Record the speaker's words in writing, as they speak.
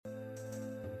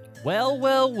Well,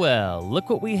 well, well,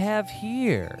 look what we have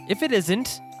here. If it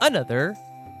isn't another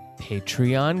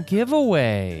Patreon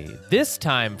giveaway. This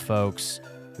time, folks,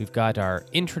 we've got our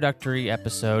introductory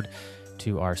episode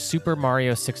to our Super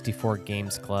Mario 64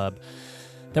 Games Club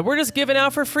that we're just giving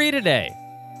out for free today.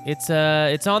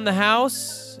 It's on the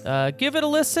house. Give it a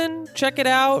listen. Check it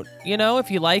out. You know,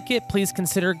 if you like it, please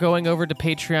consider going over to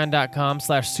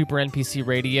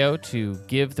patreon.com/supernpcradio to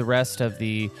give the rest of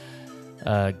the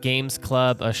Games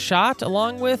Club a shot,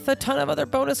 along with a ton of other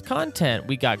bonus content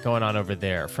we got going on over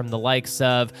there, from the likes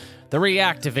of The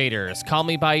Reactivators, Call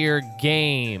Me By Your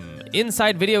Game,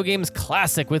 Inside Video Games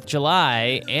Classic with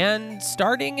July, and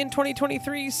starting in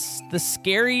 2023, the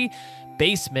Scary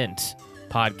Basement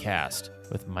podcast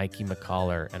with Mikey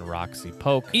McCollar and Roxy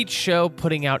Polk. Each show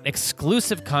putting out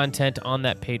exclusive content on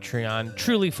that Patreon.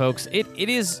 Truly, folks, it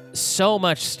is so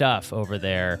much stuff over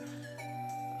there.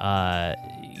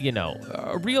 You know,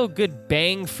 a real good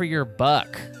bang for your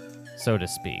buck, so to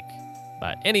speak.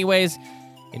 But anyways,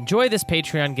 enjoy this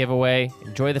Patreon giveaway.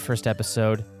 Enjoy the first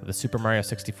episode of the Super Mario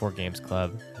 64 Games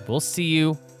Club. We'll see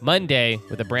you Monday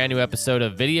with a brand new episode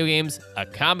of Video Games, a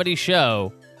Comedy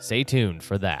Show. Stay tuned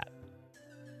for that.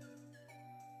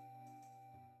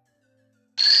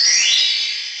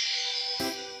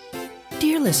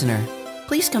 Dear listener,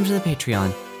 please come to the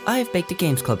Patreon. I have baked a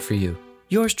games club for you.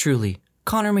 Yours truly,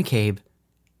 Connor McCabe.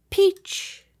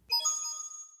 Peach.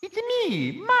 It's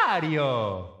me,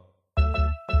 Mario.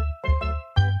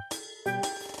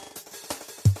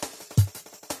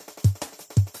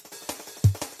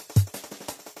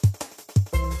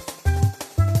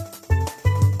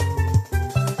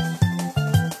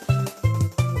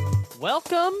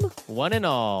 Welcome, one and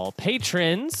all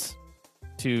patrons,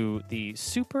 to the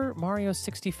Super Mario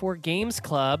 64 Games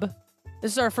Club.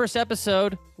 This is our first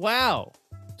episode. Wow,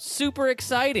 super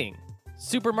exciting.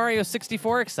 Super Mario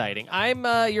 64 exciting. I'm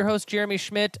your host, Jeremy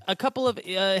Schmidt. A couple of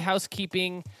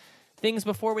housekeeping things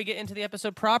before we get into the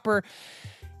episode proper.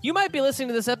 You might be listening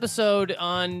to this episode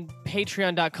on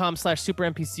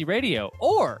patreon.com/supernpcradio,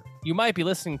 or you might be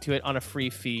listening to it on a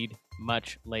free feed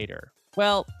much later.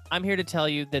 Well, I'm here to tell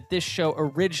you that this show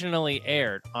originally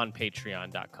aired on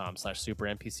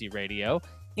patreon.com/supernpcradio.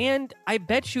 And I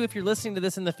bet you if you're listening to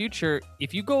this in the future,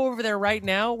 if you go over there right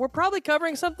now, we're probably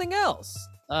covering something else.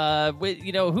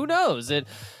 You know, who knows?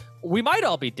 We might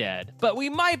all be dead, but we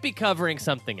might be covering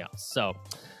something else. So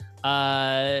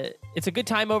it's a good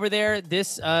time over there.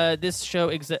 This show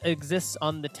exists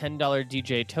on the $10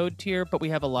 DJ Toad tier, but we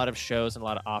have a lot of shows and a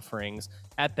lot of offerings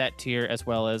at that tier, as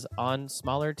well as on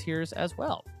smaller tiers as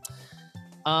well.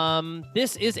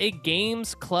 This is a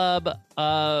Games Club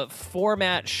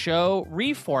format show,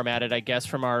 reformatted, I guess,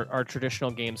 from our traditional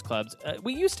Games Clubs.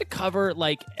 We used to cover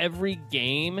like every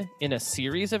game in a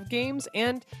series of games,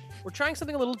 and we're trying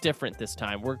something a little different this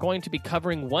time. We're going to be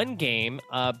covering one game,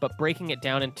 but breaking it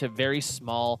down into very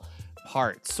small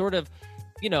parts, sort of,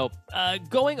 you know,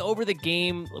 going over the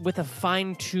game with a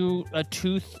fine-tooth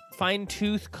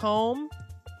comb.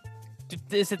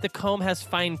 Is it the comb has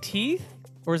fine teeth?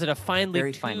 Or is it a finely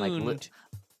very tuned fine, like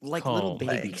comb? little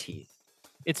baby teeth?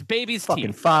 It's baby's Fucking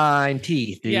teeth. fine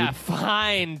teeth, dude. Yeah,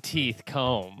 fine teeth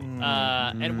comb.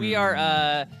 And we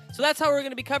are, so that's how we're going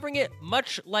to be covering it,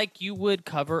 much like you would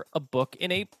cover a book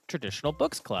in a traditional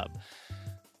books club.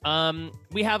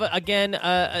 We have,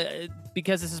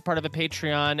 because this is part of a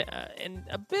Patreon and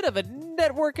a bit of a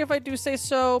network, if I do say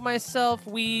so myself,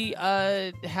 we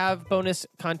have bonus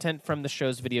content from the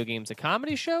show's Video Games, a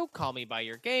Comedy Show, Call Me By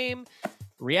Your Game,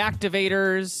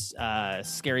 Reactivators,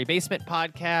 Scary Basement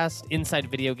podcast,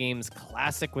 Inside Video Games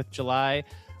Classic with July,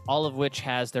 all of which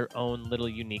has their own little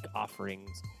unique offerings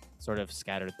sort of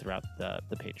scattered throughout the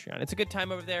Patreon. It's a good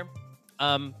time over there.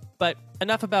 But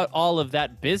enough about all of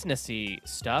that businessy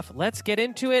stuff. Let's get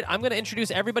into it. I'm going to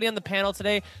introduce everybody on the panel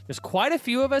today. There's quite a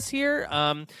few of us here.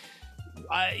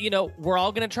 You know, we're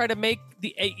all going to try to make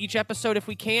each episode if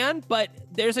we can, but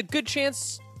there's a good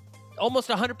chance, almost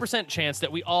 100% chance, that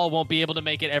we all won't be able to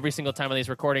make it every single time on these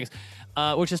recordings,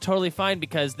 which is totally fine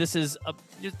because this is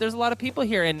there's a lot of people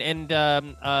here, and yeah,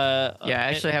 I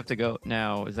actually have to go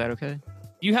now. Is that okay?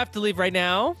 You have to leave right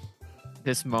now.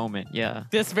 This moment, yeah.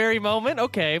 This very moment?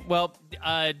 Okay. Well,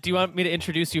 do you want me to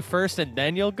introduce you first and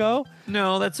then you'll go?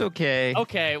 No, that's okay.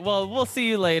 Okay. Well, we'll see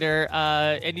you later.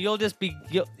 And you'll just be...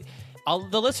 the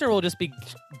listener will just be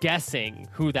guessing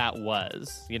who that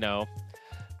was, you know?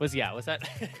 Was that...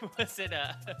 was it...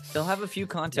 They'll have a few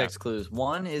context clues.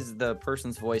 One is the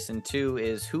person's voice, and two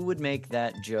is who would make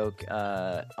that joke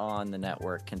on the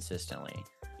network consistently.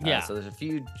 Yeah. So there's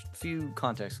a few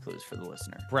context clues for the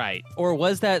listener. Right. Or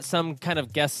was that some kind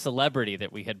of guest celebrity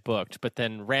that we had booked, but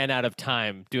then ran out of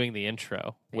time doing the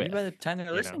intro Maybe with? by the time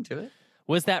they're listening to it.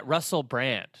 Was that Russell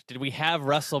Brand? Did we have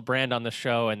Russell Brand on the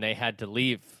show and they had to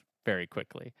leave very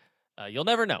quickly? You'll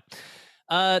never know.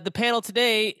 The panel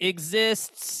today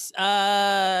exists.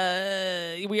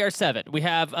 We are 7. We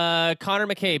have Connor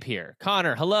McCabe here.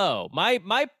 Connor, hello.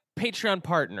 My Patreon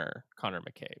partner, Connor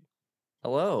McCabe.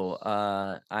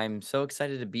 Hello. I'm so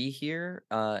excited to be here.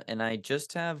 And I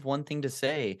just have one thing to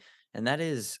say, and that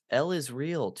is L is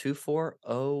real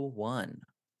 2401.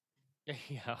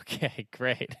 Yeah, okay,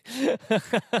 great.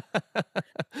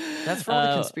 That's for all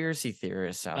the conspiracy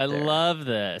theorists out there. I love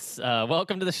this.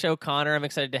 Welcome to the show, Connor. I'm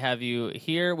excited to have you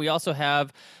here. We also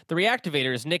have the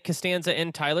Reactivators, Nick Costanza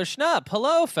and Tyler Schnupp.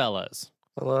 Hello, fellas.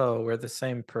 Hello, we're the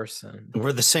same person.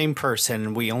 We're the same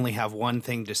person. We only have one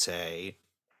thing to say.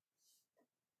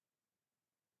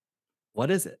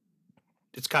 What is it?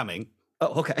 It's coming.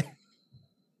 Oh, okay.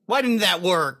 Why didn't that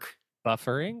work?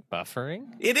 Buffering.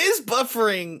 It is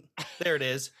buffering. There it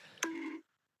is.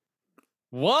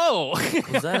 Whoa.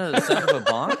 Was that a sound of a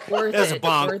bonk? That's a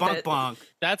bonk, bonk.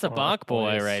 That's a bonk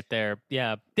boy right there.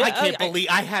 Yeah. I can't believe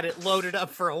I had it loaded up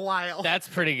for a while. That's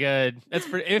pretty good. That's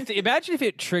pretty. Imagine if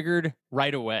it triggered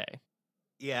right away.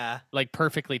 Yeah. Like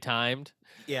perfectly timed.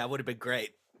 Yeah, it would have been great.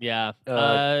 Yeah.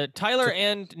 Tyler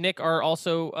and Nick are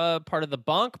also part of the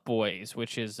Bonk Boys,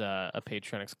 which is a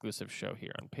Patreon exclusive show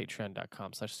here on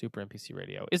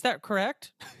patreon.com/supernpcradio. Is that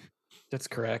correct? That's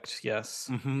correct. Yes.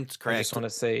 It's correct. I just want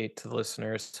to say to the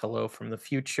listeners, hello from the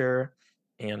future.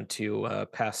 And to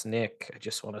past Nick, I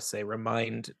just want to say,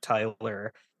 remind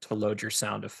Tyler to load your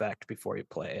sound effect before you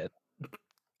play it.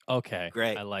 Okay.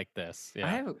 Great. I like this.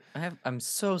 Yeah. I'm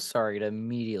so sorry to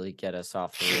immediately get us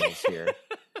off the rails here.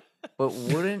 But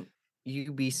wouldn't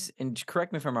you be, and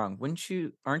correct me if I'm wrong,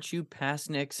 aren't you past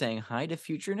Nick saying hi to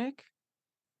future Nick?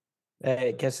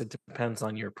 I guess it depends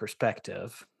on your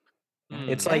perspective.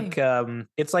 It's Mm.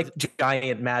 it's like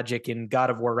giant magic in God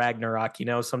of War Ragnarok,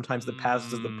 sometimes the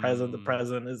past is the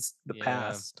present is the Yeah.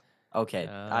 past. Okay,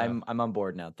 I'm on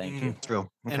board now. Thank you.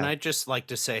 True. And I'd just like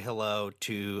to say hello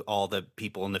to all the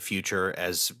people in the future,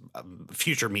 as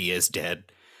future me is dead.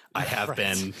 I have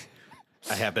been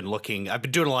looking. I've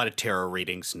been doing a lot of tarot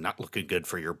readings. Not looking good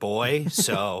for your boy.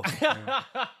 So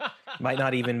Might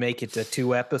not even make it to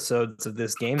 2 episodes of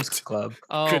this Games Club.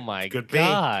 Oh my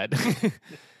God.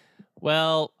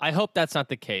 Well, I hope that's not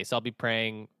the case. I'll be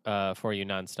praying for you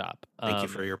nonstop. Thank you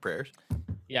for your prayers.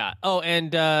 Yeah. Oh,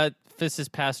 and this is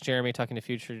past Jeremy talking to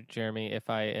future Jeremy. If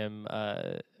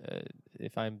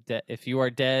you are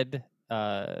dead,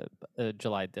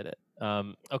 July did it.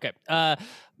 Okay.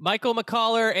 Michael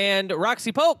McCollar and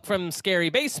Roxy Pope from Scary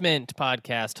Basement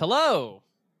podcast. Hello.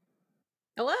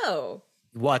 Hello.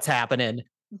 What's happening?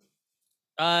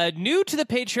 New to the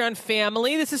Patreon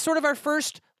family. This is sort of our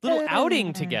first little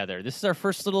outing together. This is our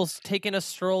first little taking a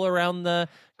stroll around the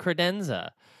credenza.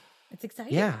 It's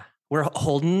exciting. Yeah. We're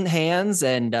holding hands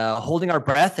and holding our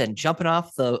breath and jumping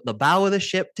off the bow of the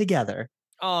ship together.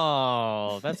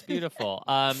 Oh, that's beautiful.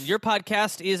 Your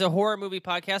podcast is a horror movie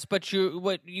podcast, but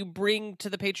what you bring to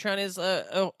the Patreon is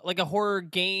like a horror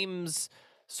games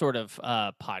sort of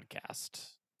podcast.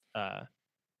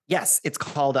 Yes, it's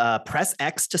called Press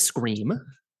X to Scream,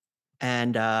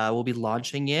 and we'll be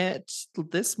launching it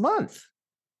this month.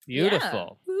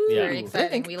 Beautiful. Yeah. Very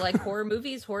exciting. We like horror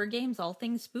movies, horror games, all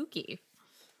things spooky.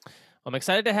 I'm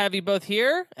excited to have you both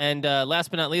here. And last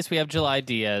but not least, we have July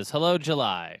Diaz. Hello,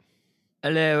 July.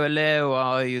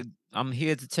 Hello. I'm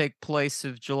here to take place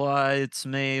of July. It's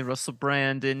me, Russell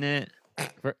Brand, isn't it?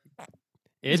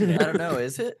 Isn't it? I don't know.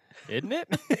 Is it? Isn't it?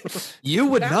 You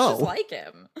would Sounds know. just like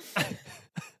him.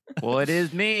 Well, it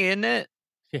is me, isn't it?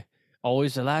 Yeah.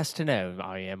 Always the last to know.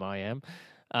 I am.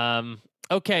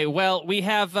 Okay, well, we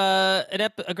have a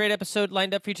great episode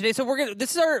lined up for you today. So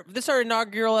this is our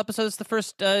inaugural episode. It's the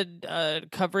first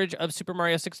coverage of Super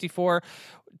Mario 64.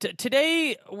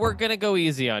 Today we're gonna go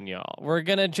easy on y'all. We're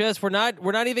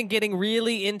not even getting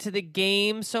really into the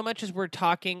game so much as we're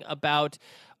talking about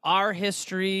our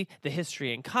history, the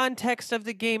history and context of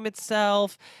the game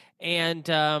itself, and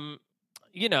I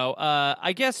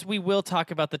guess we will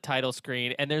talk about the title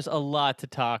screen, and there's a lot to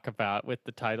talk about with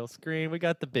the title screen. We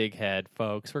got the big head,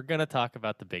 folks. We're going to talk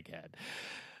about the big head.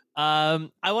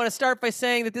 I want to start by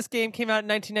saying that this game came out in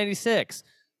 1996.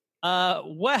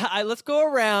 Let's go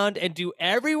around and do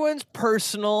everyone's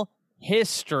personal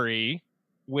history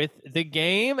with the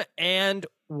game and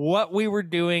what we were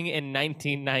doing in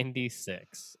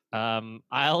 1996.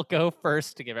 I'll go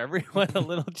first to give everyone a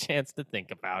little chance to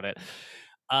think about it.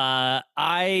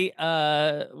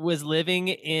 I was living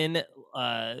in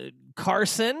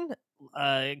Carson,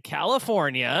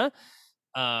 California.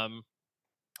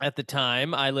 At the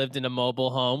time, I lived in a mobile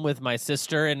home with my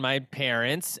sister and my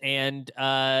parents, and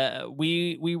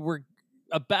we were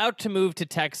about to move to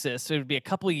Texas. So it would be a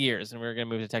couple of years, and we were going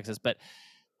to move to Texas. But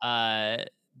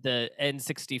the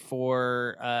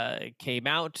N64 came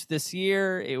out this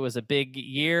year. It was a big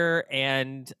year,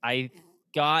 and I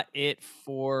got it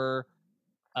for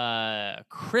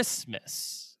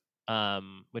Christmas,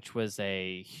 which was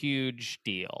a huge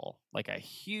deal, like a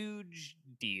huge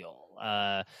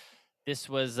deal. This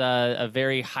was a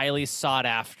very highly sought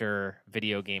after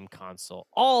video game console.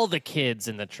 All the kids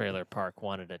in the trailer park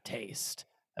wanted a taste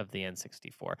of the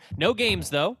N64. No games,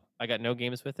 though. I got no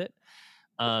games with it.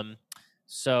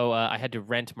 So I had to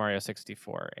rent Mario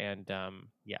 64. And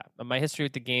yeah, my history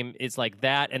with the game is like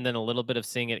that, and then a little bit of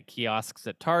seeing it at kiosks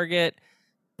at Target.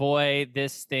 Boy,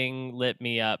 this thing lit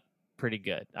me up pretty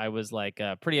good. I was like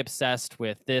pretty obsessed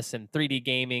with this and 3D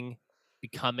gaming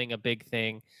becoming a big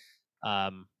thing.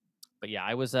 But yeah,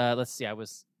 I was I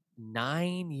was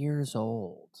 9 years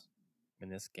old in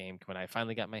this game when I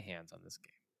finally got my hands on this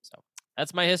game. So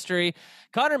that's my history.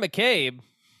 Connor McCabe.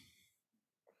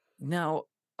 Now,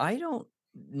 I don't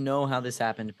know how this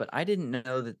happened, but I didn't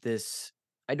know that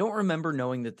I don't remember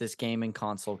knowing that this game and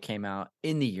console came out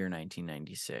in the year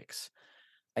 1996.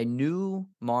 I knew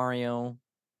Mario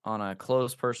on a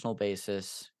close personal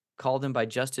basis, called him by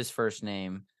just his first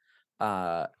name,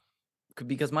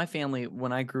 because my family,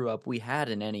 when I grew up, we had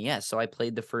an NES. So I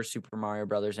played the first Super Mario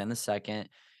Brothers and the second.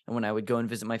 And when I would go and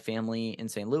visit my family in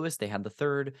St. Louis, they had the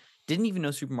third. Didn't even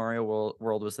know Super Mario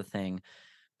World was the thing.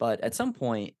 But at some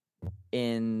point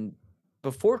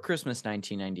before Christmas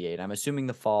 1998, I'm assuming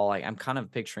the fall, I'm kind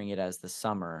of picturing it as the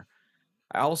summer,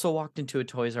 I also walked into a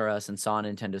Toys R Us and saw a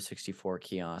Nintendo 64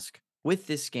 kiosk with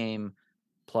this game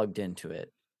plugged into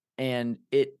it. And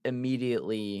it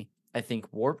immediately, I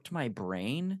think, warped my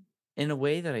brain in a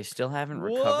way that I still haven't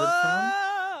recovered from.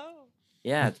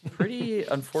 Yeah, it's pretty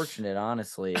unfortunate,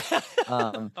 honestly.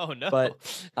 Oh, no. But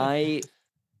I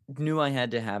knew I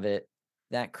had to have it.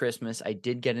 That Christmas, I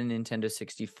did get a Nintendo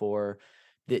 64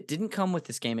 that didn't come with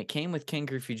this game. It came with Ken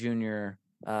Griffey Jr.,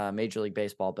 Major League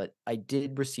Baseball, but I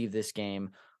did receive this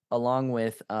game along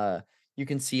with, you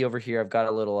can see over here, I've got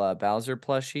a little Bowser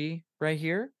plushie right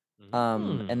here.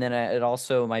 And then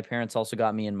my parents also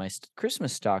got me in my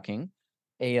Christmas stocking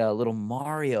a little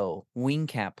Mario wing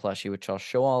cap plushie, which I'll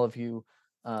show all of you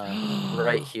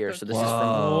right here. So this is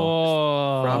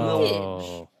from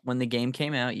when the game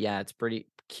came out. Yeah, it's pretty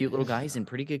cute little guy. He's in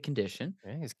pretty good condition.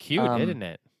 Yeah, he's cute, isn't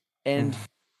it? And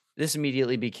this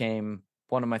immediately became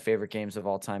one of my favorite games of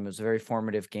all time. It was a very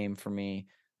formative game for me.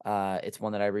 It's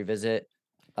one that I revisit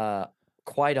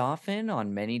quite often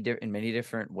in many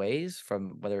different ways,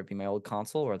 from whether it be my old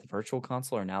console or the virtual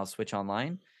console or now Switch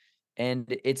Online.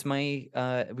 And it's we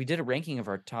did a ranking of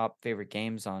our top favorite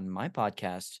games on my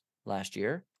podcast last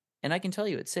year, and I can tell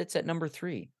you it sits at number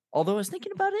 3. Although I was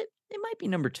thinking about it, it might be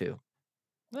number 2.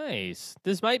 Nice.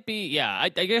 This might be, yeah. I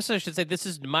guess I should say this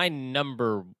is my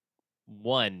number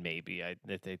 1. Maybe I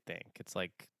think it's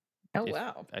like. Oh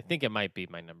wow! I think it might be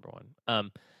my number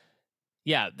 1.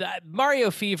 Yeah,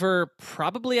 Mario Fever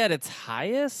probably at its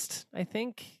highest. I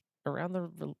think around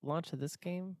the launch of this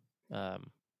game.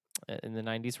 In the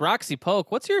 90s. Roxy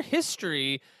Polk, what's your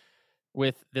history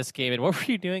with this game, and what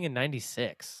were you doing in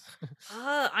 96?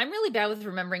 I'm really bad with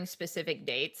remembering specific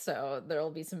dates, so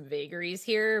there'll be some vagaries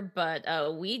here, but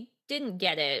we didn't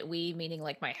get it, we meaning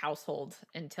like my household,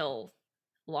 until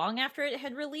long after it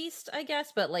had released, I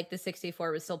guess, but like the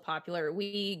 64 was still popular.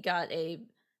 We got a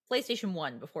PlayStation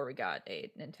 1 before we got a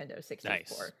Nintendo 64.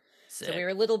 Nice. So we were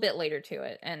a little bit later to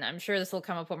it, and I'm sure this will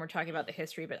come up when we're talking about the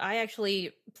history, but I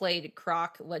actually played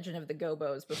Croc Legend of the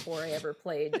Gobos before I ever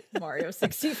played Mario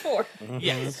 64.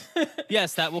 Yes.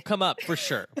 Yes, that will come up for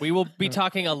sure. We will be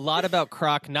talking a lot about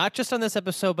Croc, not just on this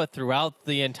episode, but throughout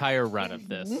the entire run of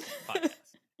this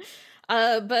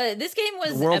podcast. But this game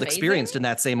was the world amazing. experienced in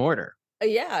that same order.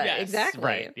 Yeah, Yes, exactly.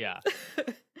 Right, yeah.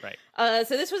 Right.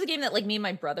 So this was a game that like me and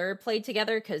my brother played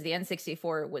together because the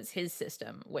N64 was his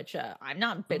system, which I'm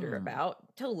not bitter about.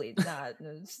 Totally not.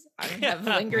 I don't have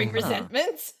lingering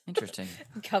resentments. Interesting.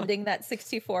 Coveting that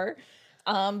 64.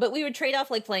 But we would trade off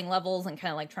like playing levels and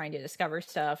kind of like trying to discover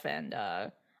stuff. And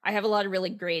I have a lot of really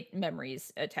great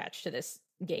memories attached to this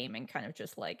game and kind of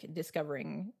just like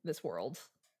discovering this world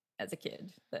as a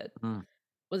kid that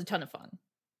was a ton of fun.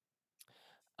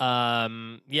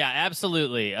 Yeah,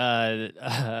 absolutely.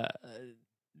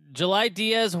 July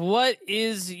Diaz, what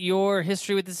is your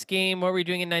history with this game? What were you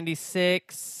doing in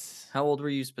 96? How old were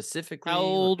you specifically? How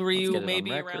old were Let's you? get it on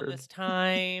Maybe around record. this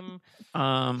time.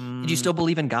 Did you still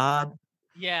believe in God?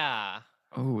 Yeah.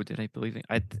 Oh, did I believe in?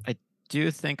 I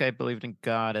do think I believed in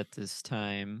God at this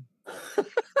time.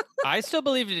 I still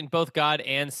believed in both God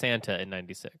and Santa in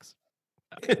 '96.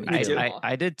 Me too.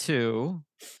 I did too.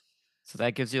 So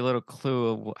that gives you a little clue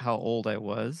of how old I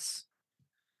was.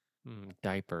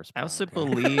 Diapers. I also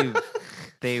probably. believe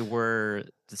they were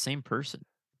the same person.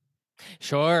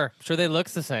 Sure, they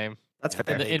looks the same. That's Yeah,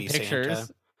 fair. they're In baby pictures.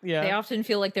 Santa. Yeah. They often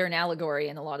feel like they're an allegory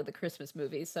in a lot of the Christmas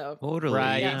movies. So Totally.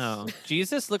 Right. Yeah.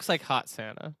 Jesus looks like hot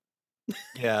Santa.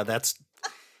 Yeah, that's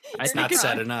I it's think not it's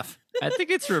said enough. I think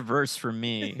it's reverse for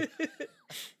me.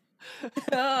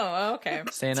 oh, okay.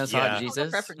 Santa's Yeah. hot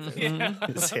Jesus. Preferences. Mhm.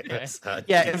 Okay.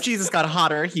 Yeah, if Jesus got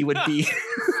hotter, he would be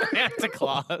Santa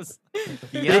Claus.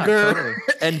 Yeah, bigger totally.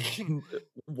 and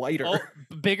whiter.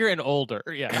 Oh, bigger and older.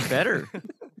 Yeah. And better.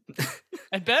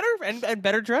 and better and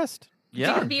better dressed.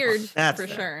 Yeah. Bigger beard That's for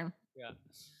fair.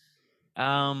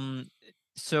 sure.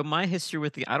 So my history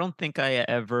with I don't think I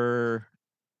ever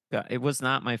got it was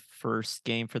not my first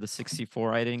game for the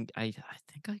 64. I think I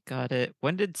got it.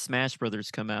 When did Smash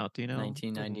Brothers come out? Do you know?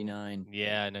 1999.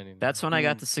 Yeah, no. That's when I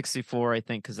got the 64, I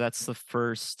think, because that's the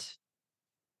first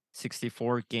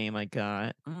 64 game I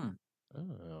got. Mm.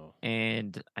 Oh.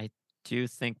 And I do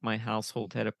think my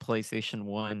household had a PlayStation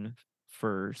 1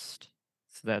 first.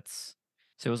 So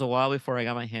it was a while before I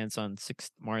got my hands on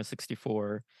Mario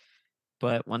 64.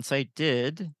 But once I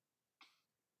did,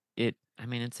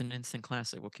 it's an instant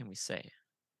classic. What can we say?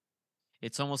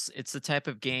 It's the type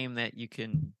of game that you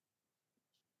can,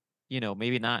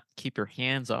 maybe not keep your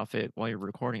hands off it while you're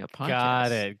recording a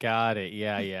podcast. Got it.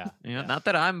 Yeah. Not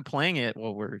that I'm playing it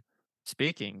while we're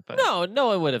speaking, but No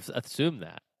one would have assumed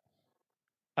that.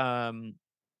 and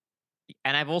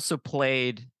I've also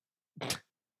played,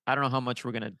 I don't know how much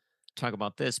we're gonna talk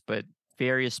about this, but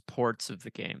various ports of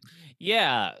the game.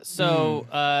 Yeah. So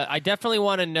I definitely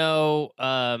want to know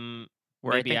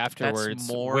Where I maybe think afterwards that's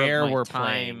more where of my we're time,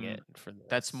 playing it.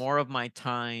 That's more of my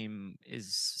time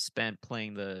is spent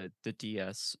playing the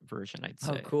DS version, I'd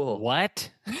say. Oh, cool.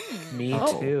 What? Me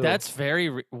Oh, too. that's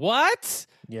very what?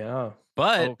 yeah.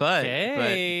 But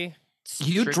Okay.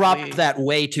 You strictly- dropped that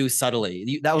way too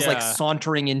subtly. That was like Yeah.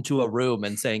 sauntering into a room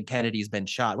and saying Kennedy's been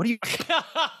shot. What do you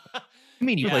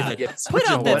mean you Yeah. played that? Put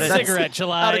out that That's cigarette,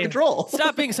 July. out of control.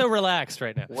 Stop being so relaxed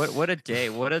right now. What a day!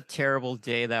 What a terrible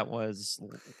day that was.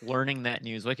 Learning that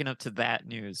news, waking up to that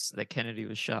news that Kennedy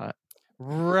was shot.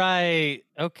 Right.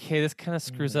 Okay, this kind of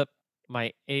screws up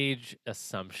my age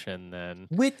assumption then.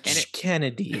 Which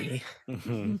Kennedy?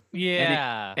 Mhm.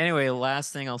 Yeah. Anyway,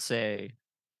 last thing I'll say,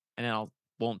 and then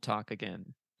won't talk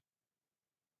again.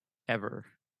 Ever.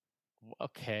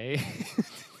 Okay.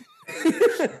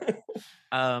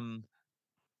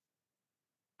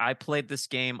 I played this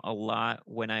game a lot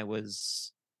when I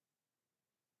was.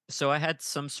 So I had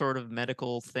some sort of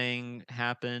medical thing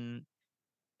happen.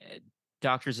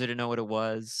 Doctors didn't know what it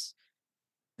was.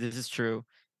 This is true.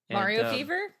 And, Mario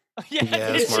Fever? Yeah,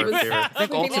 it's Mario Fever. I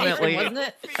think Maybe the ultimately, wasn't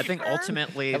it? I think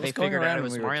ultimately That they was going figured out around it when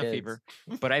was we were Mario kids. Fever.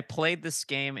 But I played this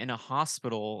game in a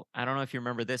hospital. I don't know if you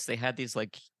remember this. They had these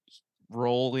like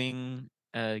rolling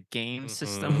game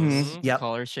systems. Mhm. Yep.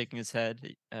 Caller shaking his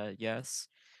head. Yes.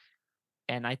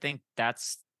 And I think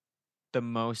that's the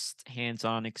most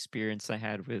hands-on experience I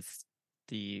had with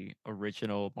the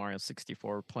original Mario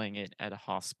 64, playing it at a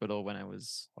hospital when I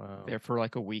was Wow. there for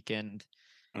like a weekend.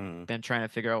 Mm. Then trying to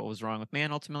figure out what was wrong with me,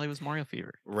 and ultimately it was Mario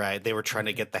Fever. Right. They were trying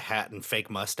to get the hat and fake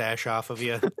mustache off of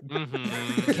you.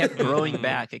 It kept growing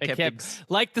back. It kept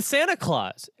like the Santa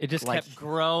Claus. It just Like- kept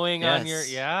growing on your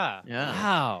Yes. yeah. Yeah.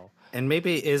 Wow. And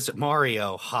maybe is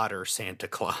Mario hotter Santa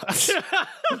Claus?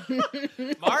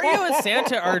 Mario and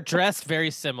Santa are dressed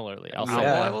very similarly. I'll say I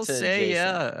that. will to say,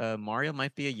 Jason. Mario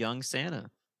might be a young Santa.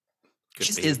 Could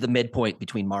Just be. is the midpoint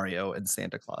between Mario and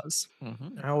Santa Claus.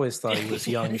 Mhm. I always thought he was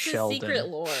young This is Sheldon. secret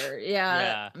lore.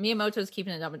 Yeah. Miyamoto's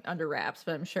keeping it under wraps,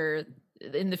 but I'm sure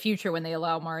in the future when they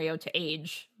allow Mario to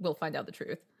age, we'll find out the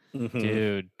truth. Mhm.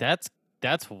 Dude, that's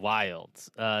wild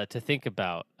to think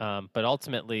about. But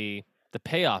ultimately, the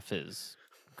payoff is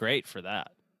great for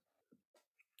that.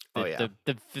 Oh, yeah.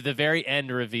 The very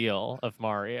end reveal of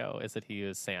Mario is that he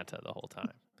is Santa the whole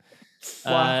time.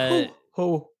 Wow.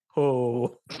 Ho,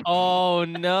 ho. Oh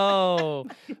no,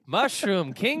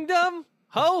 Mushroom Kingdom.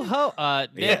 Ho ho.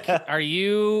 Nick, Yeah. are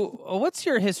you? What's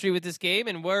your history with this game,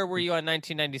 and where were you on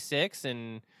 1996?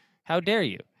 And how dare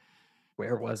you?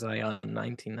 Where was I on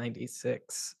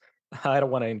 1996? I don't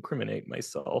want to incriminate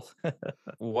myself.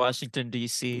 Washington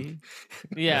D.C.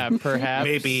 Yeah, perhaps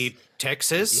Maybe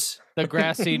Texas? the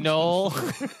grassy knoll.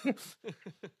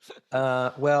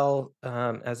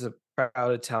 As a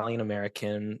proud Italian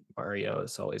American, Mario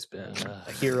has always been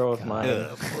a hero of mine.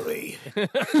 Oh boy.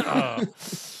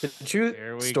 The true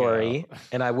Here we story, go.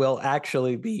 and I will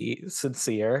actually be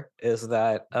sincere, is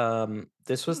that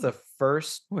this was the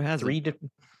first Who hasn't?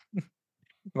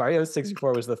 Mario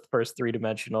 64 was the first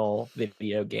three-dimensional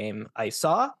video game I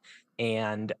saw,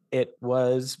 and it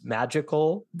was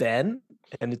magical then,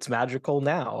 and it's magical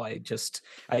now.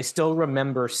 I still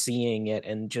remember seeing it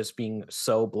and just being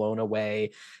so blown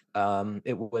away.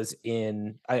 It was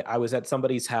I was at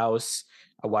somebody's house.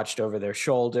 I watched over their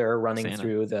shoulder, running Santa.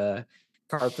 through the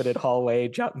carpeted hallway,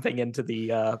 jumping into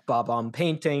the Bob-omb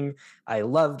painting. I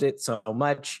loved it so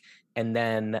much. And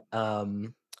then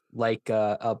like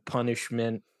a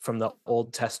punishment from the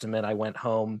Old Testament, I went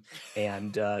home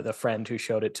and the friend who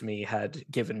showed it to me had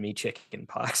given me chicken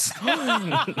pox. Oh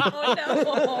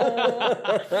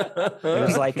no. It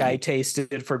was like I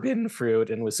tasted forbidden fruit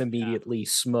and was immediately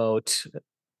smote.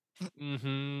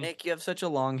 Mm-hmm. Nick, you have such a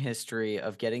long history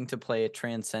of getting to play a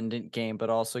transcendent game, but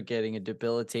also getting a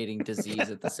debilitating disease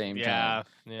at the same time.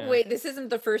 Yeah. Wait, this isn't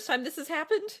the first time this has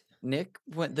happened? Nick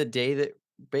went the day that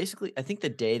basically, I think the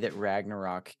day that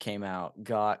Ragnarok came out,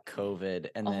 got COVID,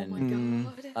 and Oh then my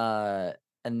god.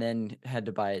 and then had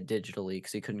to buy it digitally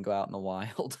because he couldn't go out in the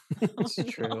wild. It's Oh, no.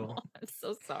 true. I'm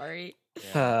so sorry.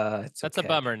 It's That's okay. a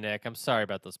bummer, Nick. I'm sorry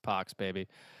about those pox, baby.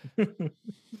 Thank you.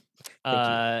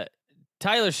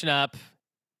 Tyler Schnupp,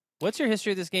 what's your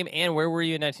history of this game, and where were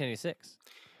you in 1996?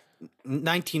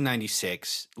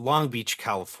 1996, Long Beach,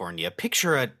 California.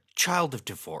 Picture a child of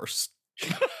divorce.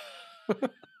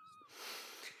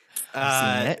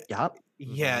 I've seen it. Yep.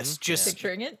 Yes, just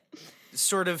Picturing it.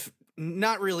 sort of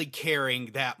not really caring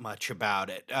that much about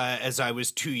it as I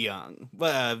was too young.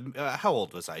 How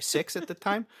old was I? 6 at the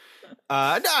time? No,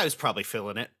 I was probably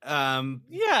feeling it.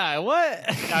 Yeah,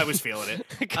 what? I was feeling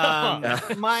it. Come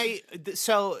on.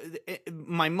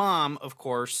 My mom, of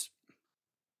course,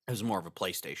 was more of a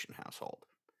PlayStation household.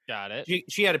 Got it.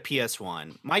 She had a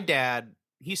PS1. My dad,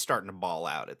 he's starting to ball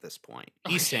out at this point.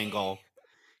 He's single.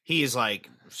 He's like,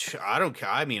 I don't care.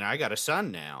 I mean, I got a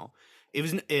son now. It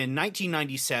was in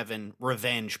 1997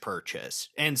 revenge purchase,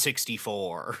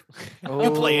 N64.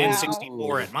 You play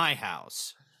N64 at my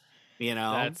house. You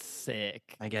know, That's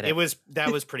sick. I get it.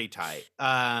 That was pretty tight.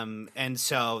 And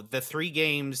so the 3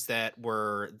 games that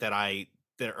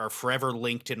are forever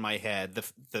linked in my head,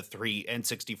 the 3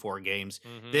 N64 games.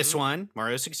 This one,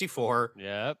 Mario 64,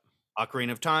 Yep.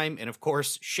 Ocarina of Time, and of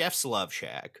course, Chef's Love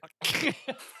Shack.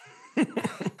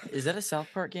 Is that a South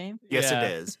Park game? Yes, Yeah.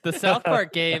 it is. The South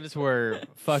Park games were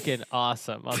fucking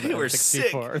awesome on They the were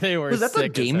N64. They were Was that the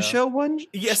sick as game hell. show one?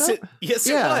 Yes, show? it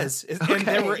Yeah. was. And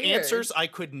there were Weird. answers I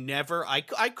could never. I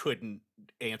couldn't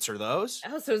answer those.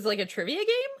 Oh, so it was like a trivia game?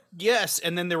 Yes,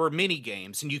 and then there were mini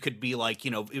games, and you could be like,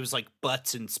 it was like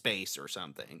butts in space or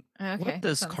something. Okay. What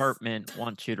does sounds- Cartman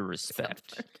want you to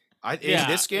respect? In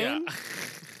this game,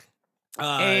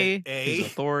 A, A. his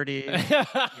authority.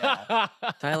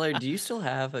 Tyler, do you still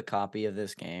have a copy of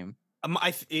this game?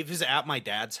 It was at my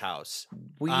dad's house.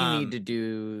 We Um, need to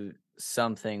do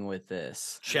something with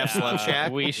this. Chef's Love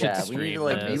Shack. We should Yeah, stream we need to,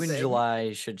 like, this. you and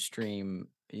July should stream.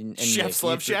 And Chef's Nick,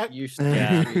 Love Shack? You should,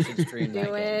 Yeah. you should stream that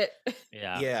Do game. it.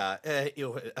 Yeah.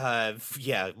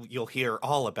 You'll hear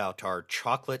all about our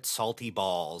chocolate salty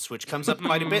balls, which comes up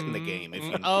quite a bit in the game. If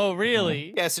you, Oh,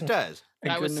 really? yes, it does. I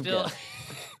That was couldn't have still.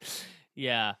 guessed.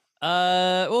 Yeah.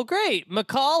 Well, great,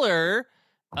 McCaller.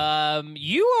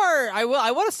 You are. I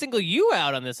want to single you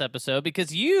out on this episode because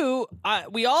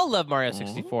we all love Mario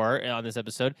 64 on this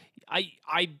episode.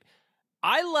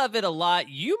 I love it a lot.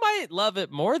 You might love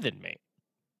it more than me.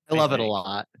 I love it a think.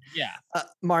 lot. Yeah.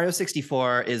 Mario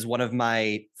 64 is one of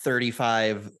my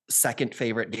 35 second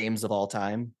favorite games of all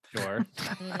time. Sure.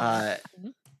 Uh,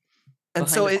 Mhm. and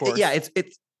so Behind, of course.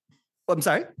 it's. I'm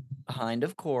sorry. Behind,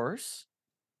 of course.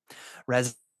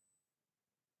 Resident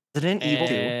Evil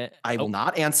 2. I will oh,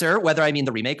 not answer whether I mean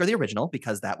the remake or the original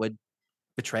because that would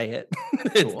betray it.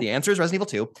 It's- Cool. The answer is Resident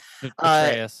Evil 2.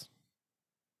 betray us.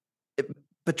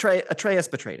 Atreus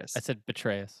betrayed us. I said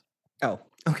betray us. Oh,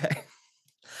 okay.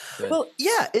 Good. Well,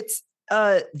 yeah, it's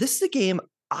this is a game.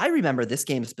 I remember this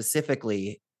game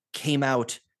specifically came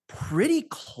out pretty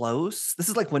close. This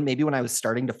is like when I was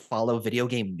starting to follow video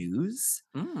game news.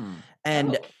 Mm.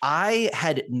 And Oh. I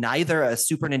had neither a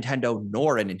Super Nintendo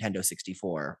nor a Nintendo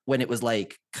 64 when it was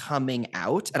like coming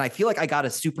out. And I feel like I got a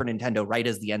Super Nintendo right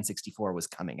as the N64 was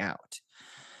coming out.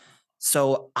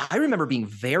 So I remember being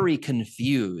very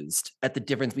confused at the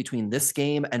difference between this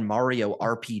game and Mario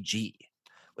RPG,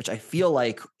 which I feel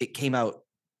like it came out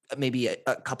maybe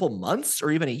a couple months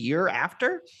or even a year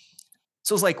after.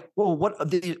 So it's like, well,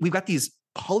 we've got these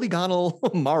polygonal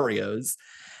Marios,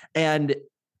 and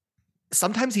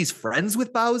sometimes he's friends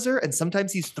with Bowser and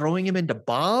sometimes he's throwing him into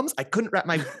bombs. I couldn't wrap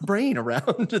my brain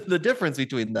around the difference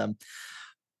between them.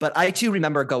 But I too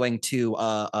remember going to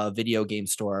a video game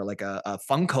store, like a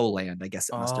Funko Land, I guess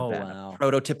it must have been, a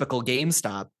prototypical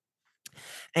GameStop,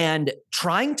 and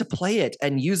trying to play it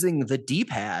and using the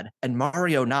D-pad and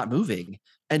Mario not moving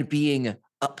and being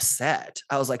upset.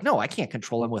 I was like, no, I can't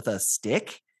control him with a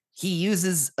stick. He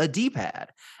uses a D-pad.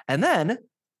 And then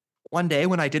one day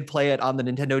when I did play it on the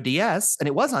Nintendo DS and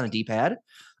it was on a D-pad,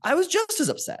 I was just as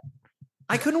upset.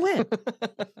 I couldn't win.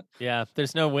 Yeah,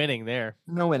 there's no winning there.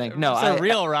 No winning. No, it's a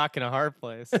real rock in a hard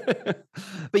place.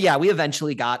 But yeah, we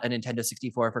eventually got a Nintendo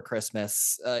 64 for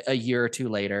Christmas a year or two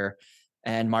later.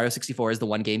 And Mario 64 is the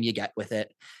one game you get with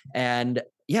it. And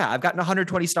yeah, I've gotten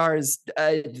 120 stars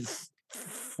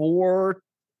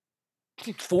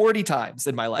 40 times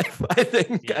in my life. I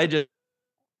think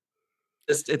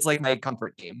it's like my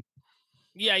comfort game.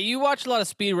 Yeah, you watch a lot of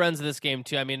speed runs of this game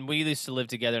too. I mean, we used to live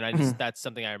together, and I just that's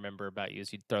something I remember about you.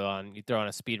 Is you throw on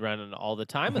a speed run all the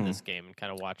time in this game and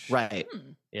kind of watch. Right.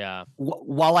 Yeah.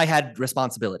 While I had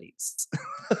responsibilities.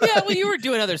 Yeah, well, you were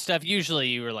doing other stuff. Usually,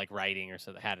 you were like writing or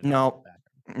something.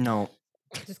 No.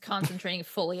 Just concentrating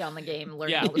fully on the game,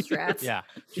 learning all the strats. Yeah,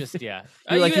 just You're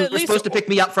like, you were supposed to pick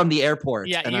me up from the airport.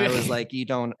 Yeah, and I was like, you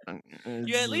don't.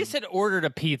 You at least had ordered a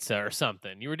pizza or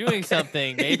something. You were doing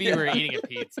something. Maybe you were eating a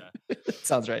pizza.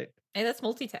 Sounds right. Hey, that's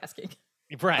multitasking.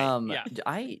 Right.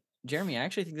 Yeah. Jeremy, I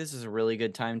actually think this is a really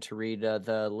good time to read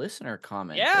the listener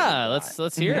comment. Yeah,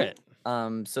 let's hear it.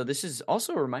 So this is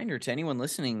also a reminder to anyone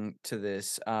listening to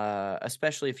this,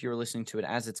 especially if you're listening to it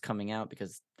as it's coming out,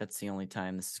 because that's the only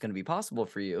time this is going to be possible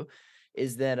for you,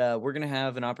 is that we're going to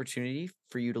have an opportunity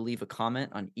for you to leave a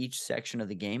comment on each section of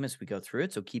the game as we go through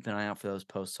it. So keep an eye out for those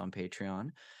posts on Patreon.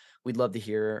 We'd love to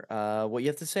hear what you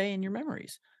have to say and your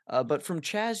memories. But from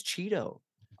Chaz Cheeto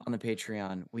on the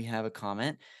Patreon, we have a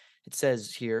comment. It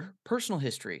says here, personal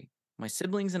history. My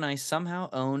siblings and I somehow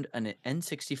owned an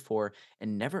N64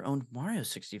 and never owned Mario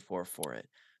 64 for it.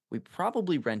 We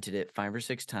probably rented it 5 or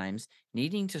 6 times,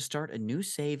 needing to start a new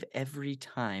save every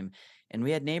time, and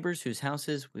we had neighbors whose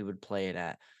houses we would play it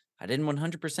at. I didn't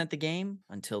 100% the game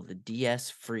until the DS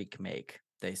freak make,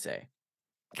 they say.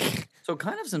 So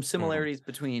kind of some similarities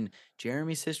between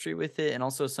Jeremy's history with it and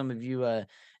also some of you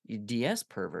DS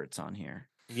perverts on here.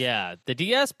 Yeah, the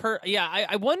DS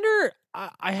I wonder.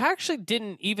 I actually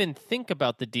didn't even think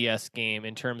about the DS game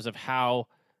in terms of how.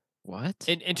 What?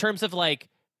 In terms of like,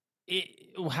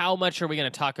 how much are we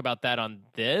going to talk about that on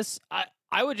this?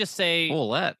 I would just say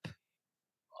full ep.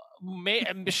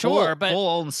 Sure, but full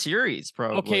own series,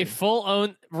 probably. Okay, full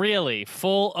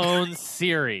own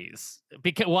series.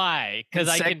 Because why? Because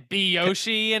I can be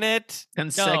Yoshi in it.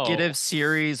 Consecutive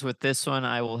series with this one.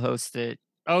 I will host it.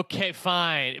 Okay,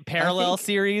 fine. Parallel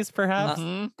series, perhaps?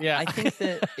 Yeah. I think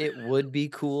that it would be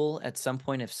cool at some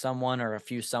point if someone or a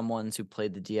few someones who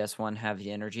played the DS one have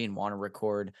the energy and want to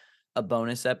record a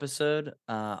bonus episode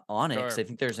on it. Because I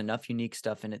think there's enough unique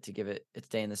stuff in it to give it its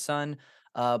day in the sun.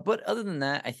 But other than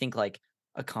that, I think like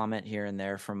a comment here and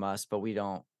there from us, but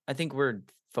I think we're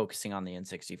focusing on the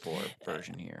N64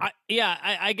 version here.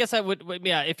 I guess I would.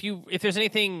 Yeah, if there's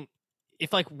anything,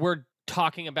 if like we're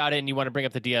talking about it and you want to bring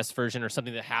up the DS version or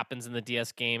something that happens in the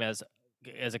DS game as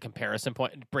a comparison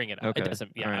point, bring it up. Okay. It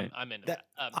doesn't. Yeah, right. I'm into that.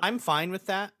 I'm fine with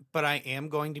that, but I am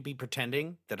going to be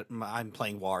pretending that I'm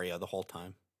playing Wario the whole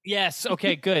time. Yes.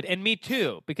 Okay. Good. And me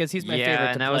too, because he's my favorite.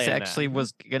 Yeah, and that was actually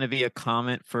was going to be a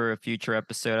comment for a future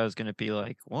episode. I was going to be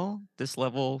like, well, this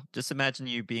level. Just imagine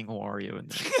you being Wario in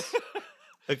this.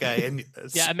 Okay. And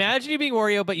yeah, imagine you being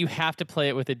Wario, but you have to play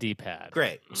it with a D-pad.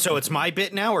 Great. So it's my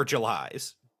bit now or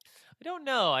July's? I don't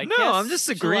know. I No, guess I'm just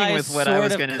agreeing with what I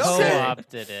was going to say.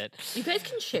 Co-opted it. You guys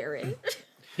can share it. You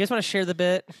guys want to share the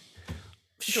bit?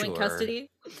 Joint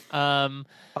custody. All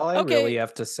I really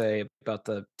have to say about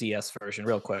the DS version,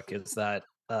 real quick, is that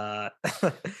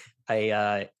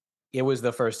it was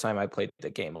the first time I played the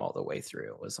game all the way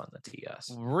through. It was on the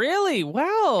DS. Really?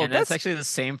 Wow. And that's actually the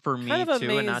same for me too,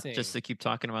 amazing. And not just to keep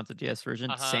talking about the DS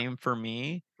version. Same for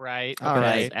me. Right. All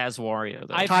right. As Wario,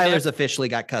 though. Tyler's officially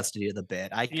got custody of the bit.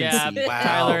 I can see. Wow.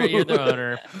 Tyler, you're the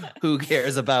owner. Who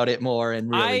cares about it more and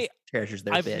really treasures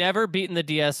their I've bit. never beaten the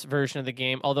DS version of the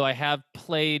game, although I have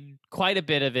played quite a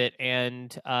bit of it,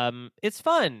 and it's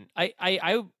fun. I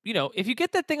if you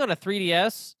get that thing on a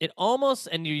 3DS, it almost,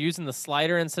 and you're using the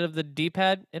slider instead of the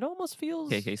D-pad, it almost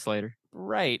feels KK slider.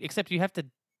 Right, except you have to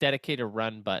dedicated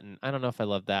run button. I don't know if I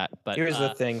love that, but Here's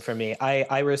the thing for me.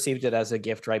 I received it as a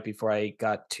gift right before I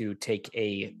got to take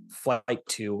a flight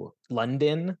to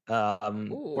London.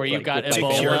 Where you like, got with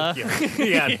my Ebola.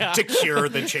 family. Yeah, to cure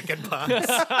the chicken pox.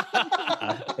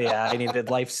 Yeah, I needed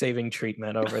life-saving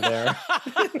treatment over there.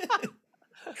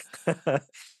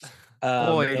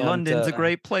 Boy, and, London's a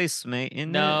great place, mate. Isn't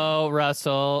it? No,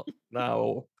 Russell.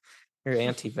 No, you're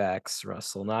anti-vax,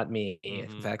 Russell, not me.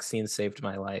 Mhm. Vaccine saved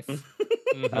my life.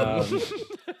 Mhm.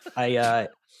 I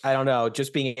don't know,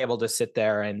 just being able to sit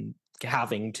there and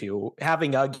having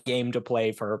a game to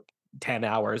play for 10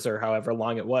 hours or however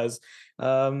long it was,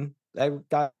 that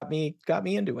got me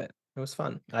into it. It was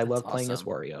fun. I love playing as awesome.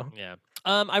 Wario. Yeah.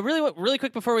 I really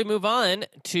quick before we move on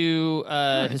to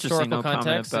Interesting, historical no comment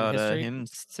context and about history. him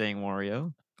saying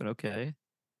Wario, but okay.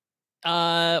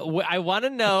 I want to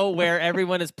know where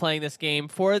everyone is playing this game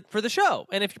for the show,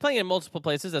 and if you're playing it in multiple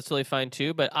places, that's really fine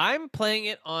too. But I'm playing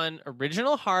it on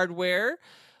original hardware,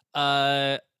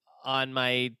 on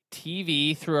my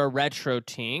TV through a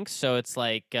RetroTink. So it's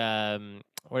like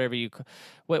whatever you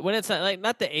when it's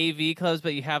not the AV clubs,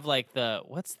 but you have like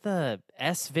what's the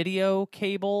S video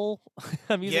cable?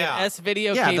 I'm using Yeah. an S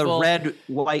video Yeah, cable. the red,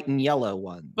 white, and yellow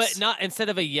ones. But not instead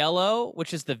of a yellow,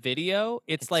 which is the video,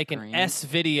 it's like green. an S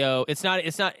video. It's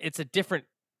a different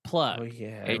plug. Oh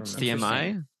yeah, I remember.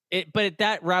 HDMI. But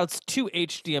that routes to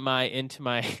HDMI into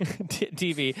my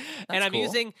TV, and That's I'm cool.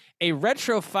 using a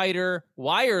Retro Fighter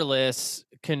wireless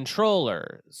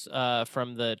controllers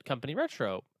from the company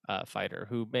Retro Fighter,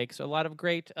 who makes a lot of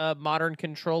great modern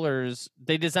controllers.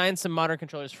 They designed some modern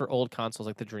controllers for old consoles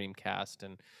like the Dreamcast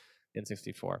and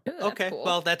N64. Ooh, that's Okay, cool.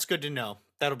 well, that's good to know.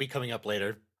 That'll be coming up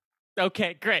later.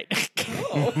 Okay, great.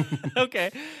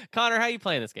 Okay, Connor, how you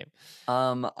playing this game?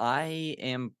 I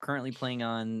am currently playing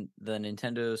on the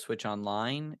Nintendo Switch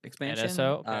Online expansion.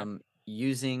 NSO? Okay.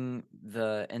 Using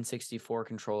the N64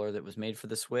 controller that was made for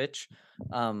the Switch.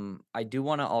 I do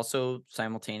want to also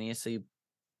simultaneously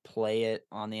play it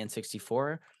on the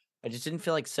N64. I just didn't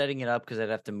feel like setting it up because I'd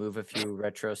have to move a few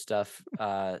retro stuff.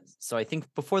 So I think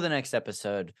before the next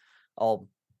episode, I'll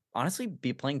honestly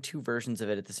be playing two versions of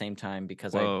it at the same time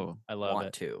because Whoa. I love want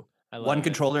it. to. I love One it.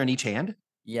 controller in each hand.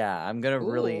 Yeah, I'm gonna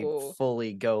really Ooh.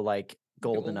 fully go like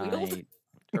Dual GoldenEye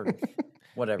or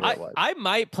whatever I, it was. I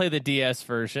might play the DS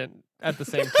version at the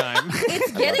same time.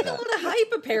 It's I getting a love lot of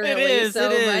hype apparently. is, So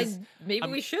it is. maybe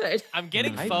I'm- we should. I'm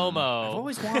getting I've FOMO.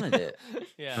 always wanted it.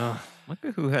 Yeah. Look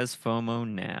at who has FOMO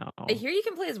now. I hear you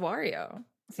can play as Wario.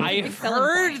 Seems like a big I've selling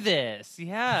heard point. this.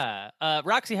 Yeah.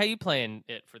 Roxy, how you playing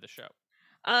it for the show?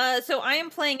 So I am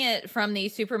playing it from the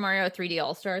Super Mario 3D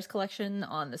All Stars collection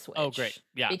on the Switch. Oh, great.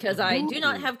 Yeah. Because I do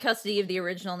not Ooh. have custody of the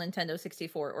original Nintendo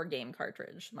 64 or game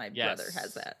cartridge. My brother Yes.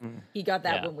 has that. Mm. He got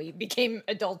that Yeah. when we became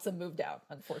adults and moved out,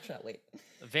 unfortunately.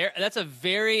 That's a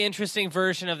very interesting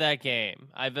version of that game.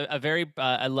 I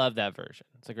love that version.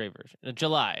 It's a great version.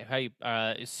 July, how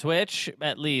you Switch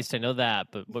at least I know that,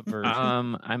 but what version?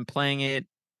 I'm playing it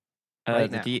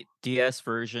Right the now. DS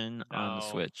version on the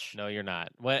No. Switch. No, you're not.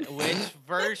 Which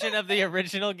version of the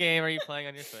original game are you playing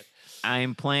on your Switch?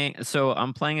 I'm playing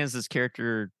as this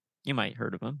character, you might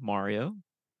heard of him, Mario.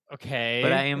 Okay.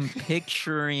 But I am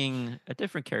picturing a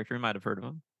different character, you might have heard of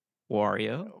him,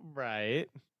 Wario, right.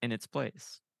 in its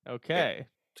place. Okay.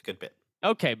 It's a good bit.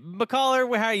 Okay,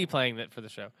 McCaller, how are you playing it for the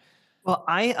show? Well,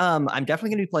 I'm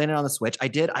definitely gonna be playing it on the Switch.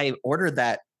 I ordered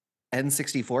that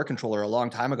N64 controller a long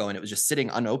time ago, and it was just sitting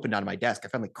unopened on my desk. I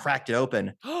finally cracked it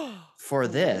open for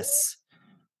this,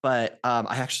 but I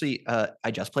actually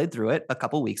I just played through it a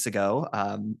couple weeks ago.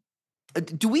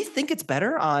 Do we think it's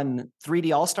better on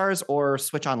 3D All Stars or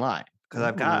Switch Online? Because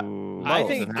I've got Ooh. I both,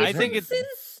 think- and I think it's-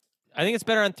 Differences? I think it's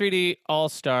better on 3D All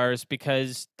Stars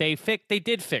because they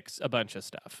did fix a bunch of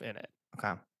stuff in it.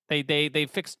 okay. They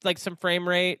fixed like some frame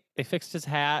rate. They fixed his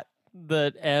hat.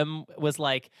 The M was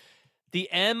like the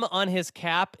M on his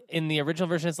cap in the original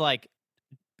version is like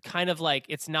kind of like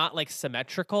it's not like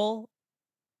symmetrical.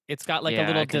 It's got like Yeah, a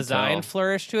little I can design tell.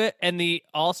 flourish to it. And the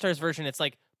All Stars version, it's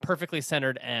like perfectly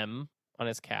centered M on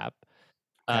his cap.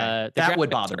 The That would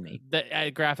graphics bother are- me. The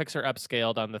graphics are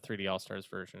upscaled on the 3D All Stars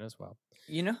version as well.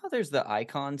 You know how there's the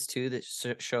icons too that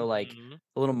show like Mhm.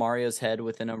 the little Mario's head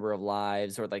with the number of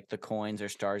lives or like the coins or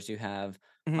stars you have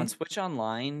on Mhm. Switch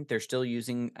Online. They're still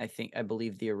using, I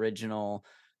believe, the original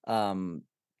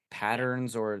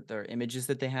patterns or their images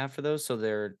that they have for those, so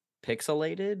they're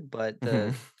pixelated. But the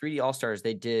Mhm. 3D All Stars,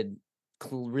 they did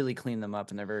really clean them up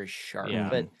and they're very sharp. Yeah,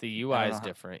 But the UI is know how-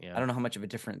 different. Yeah, I don't know how much of a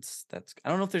difference that's. I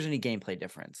don't know if there's any gameplay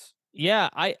difference. Yeah,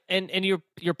 and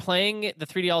you're playing the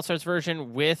 3D All Stars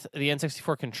version with the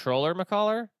N64 controller,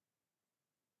 McCaller.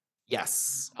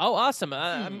 Yes. Oh, awesome!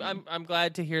 I'm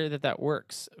glad to hear that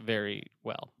works very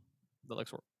well. That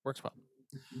works well.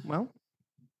 Well,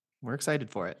 we're excited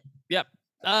for it. Yep.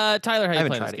 Tyler, how I you haven't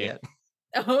playing this tried it game? yet.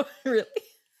 Oh, really?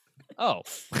 Oh.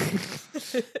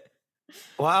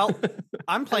 Well, I'm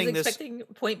I was playing this. expecting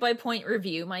point by point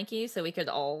review, Mikey, so we could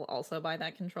all also buy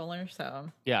that controller. So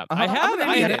Yeah, Uh-huh, I I'm have.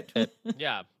 gonna I need have it.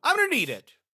 Yeah. I'm gonna need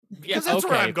it Yeah. because that's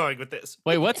where okay. I'm going with this.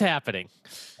 Wait, what's happening?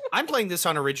 I'm playing this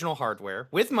on original hardware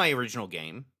with my original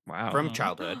game Wow. from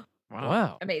childhood.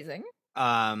 Wow. amazing.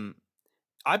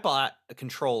 I bought a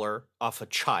controller off a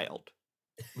child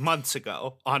months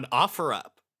ago on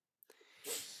OfferUp,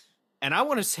 and I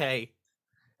want to say,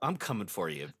 I'm coming for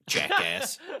you,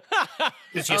 jackass,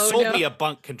 because you Oh, sold no. me a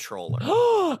bunk controller,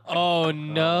 Oh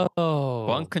no.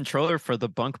 Bunk controller for the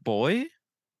bunk boy?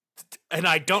 and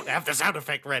I don't have the sound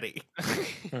effect ready.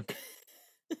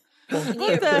 What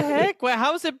the heck? Well,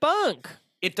 how's it bunk?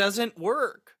 It doesn't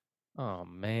work. Oh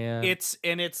man. It's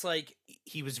like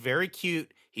he was very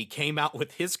cute. He came out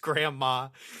with his grandma.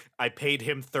 I paid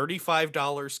him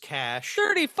 $35 cash.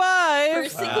 35 For a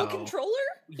single Wow. controller?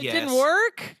 It Yes. didn't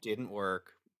work? Didn't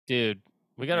work. Dude,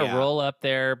 we got to Yeah. roll up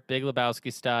there Big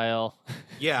Lebowski style.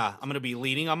 Yeah, I'm gonna be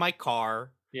leaning on my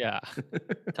car, Yeah.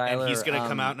 Tyler, and he's gonna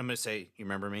come out and I'm gonna say, "You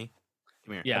remember me?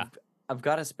 Come here." Yeah. I've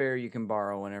got a spare you can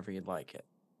borrow whenever you'd like it.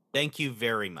 Thank you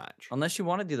very much. Unless you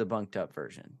want to do the bunked up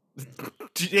version.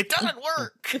 It doesn't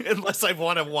work unless I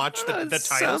want to watch the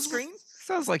title screen.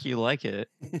 Sounds like you like it.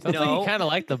 Sounds like No. you kind of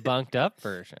like the bunked up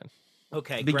version.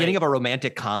 Okay, Beginning great. of a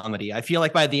romantic comedy. I feel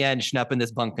like by the end, Schnepp and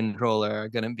this bunk controller are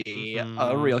gonna be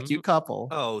a real Mhm. cute couple.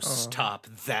 Oh, stop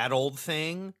that old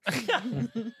thing.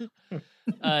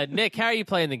 Nick, how are you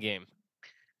playing the game?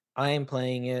 I am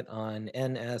playing it on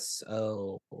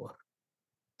NSO,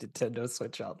 Nintendo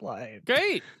Switch Online.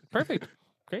 Great. Perfect.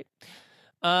 Great.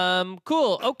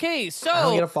 Cool. Okay, I don't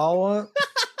so get a follow up.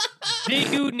 do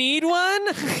you need one?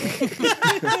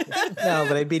 No,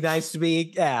 but it'd be nice to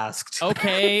be asked.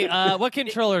 Okay. What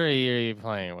controller are you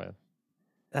playing with?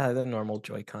 The normal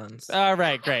Joy Cons. All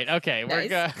right, great. Okay,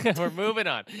 Nice. we're moving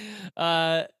on. Didn't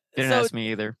so ask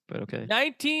me either, but okay.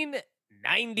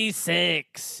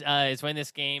 1996 is when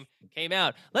this game came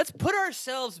out. Let's put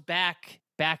ourselves back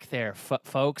there,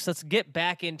 folks. Let's get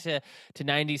back into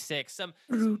 96. Some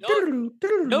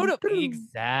notable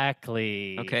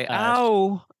exactly. Okay.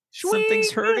 Ow!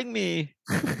 Something's hurting me.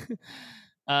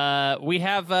 We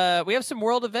have some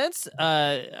world events.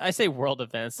 I say world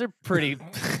events. They're pretty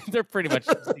they're pretty much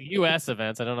US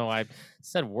events. I don't know why I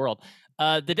said world.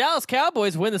 The Dallas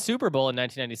Cowboys win the Super Bowl in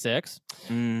 1996.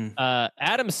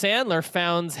 Adam Sandler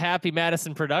founds Happy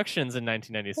Madison Productions in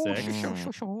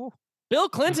 1996. Bill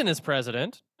Clinton is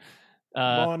president.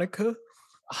 Monica.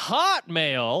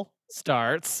 Hotmail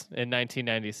starts in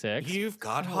 1996. You've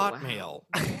got Oh, Hotmail.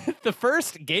 The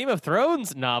first Game of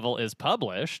Thrones novel is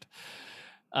published.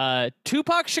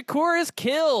 Tupac Shakur is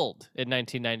killed in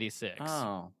 1996.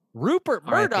 Oh. Rupert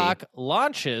R.I.P. Murdoch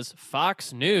launches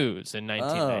Fox News in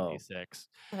 1996.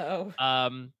 Oh.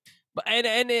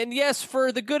 And yes,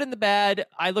 for the good and the bad,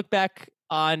 I look back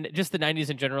on just the 90s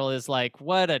in general is like,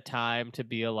 what a time to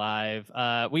be alive.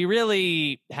 We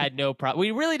really had no problem.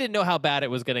 We really didn't know how bad it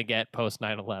was going to get post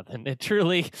 9/11. It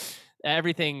truly,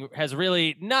 everything has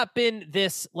really not been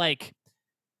this like.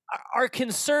 Our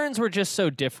concerns were just so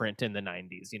different in the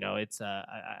 90s. You know, it's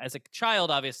as a child,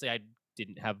 obviously, I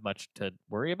didn't have much to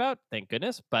worry about, thank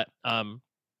goodness. But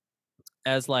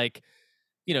as like,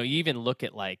 you know, you even look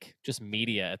at like just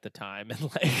media at the time, and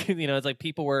like, you know, it's like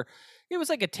it was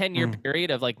like a 10-year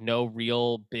period of like no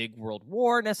real big world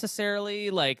war necessarily.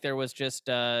 Like there was just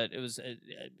it was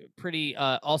pretty.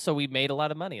 Also, we made a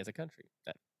lot of money as a country.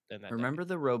 Remember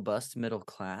the robust middle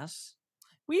class?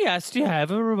 We asked to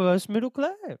have a robust middle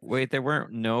class. Wait, there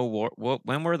weren't no war.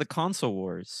 When were the console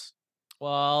wars?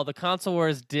 Well, the console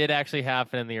wars did actually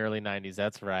happen in the early 90s.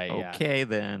 That's right. Yeah. Okay,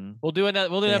 then. We'll do an They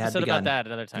had episode begun. about that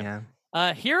another time.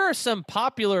 Yeah. Here are some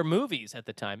popular movies at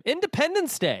the time: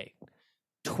 Independence Day,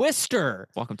 Twister,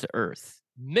 Welcome to Earth.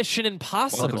 Mission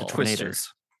Impossible. Welcome to Twister.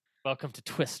 Welcome to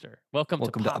Twister. Welcome to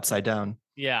Welcome to Pop- Upside Down.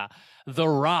 Yeah, The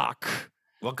Rock.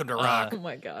 Welcome to Rock. Oh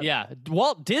my god. Yeah,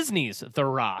 Walt Disney's The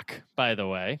Rock. By the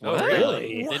way, Oh,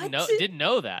 really? Didn't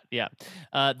know that. Yeah,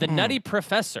 The Nutty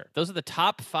Professor. Those are the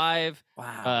top 5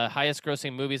 Wow.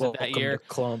 highest-grossing movies of that Welcome year. to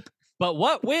Clump. But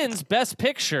what wins Best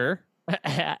Picture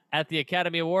at the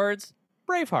Academy Awards?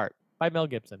 Braveheart by Mel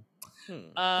Gibson.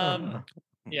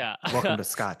 Yeah. Welcome to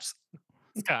Scotch.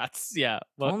 Scots. Yeah.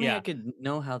 Well, Only I yeah. could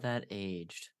know how that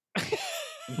aged.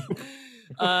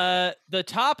 The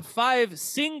top 5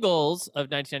 singles of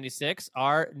 1996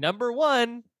 are number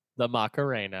 1, The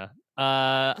Macarena.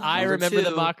 I Number remember the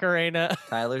 2. Macarena.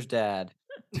 Tyler's dad.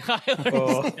 Tyler's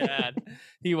Oh. dad.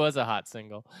 He was a hot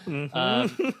single. And I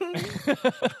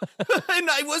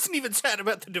wasn't even sad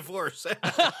about the divorce.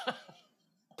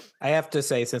 I have to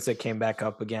say, since it came back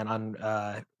up again on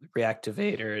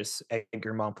Reactivators,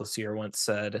 Edgar Montplaisir once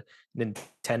said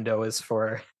Nintendo is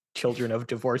for children of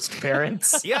divorced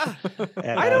parents. Yeah.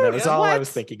 And, I don't- that was all I what? was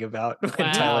thinking about when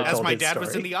Wow. Tyler As told my his dad was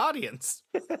in story. the audience.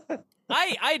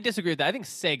 I disagree with that. I think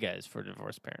Sega is for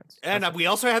divorced parents. And we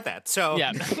also had that. So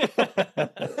Yeah.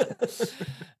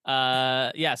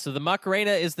 Yeah, so the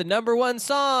Macarena is the number one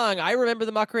song. I remember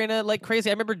the Macarena like crazy.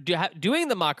 I remember doing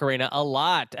the Macarena a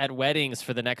lot at weddings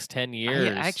for the next 10 years.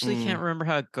 I actually can't remember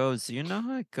how it goes. Do you know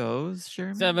how it goes,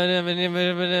 Jeremy?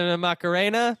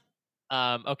 Macarena.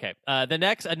 Okay. The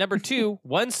next, number 2,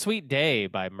 One Sweet Day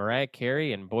by Mariah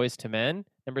Carey and Boyz II Men.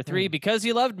 Number 3, Because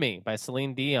You Loved Me by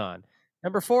Celine Dion.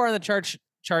 Number 4 on the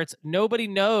charts, Nobody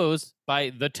Knows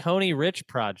by the Tony Rich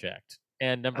Project.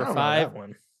 And number I don't know 5, that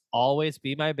one. Always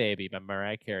Be My Baby by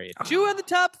Mariah Carey. 2 of the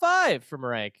top 5 for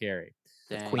Mariah Carey.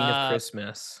 Dang. Queen of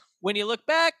Christmas. When you look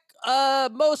back,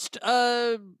 most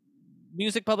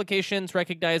music publications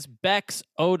recognize Beck's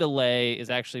Odelay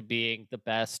is actually being the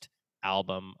best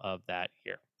album of that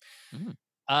year.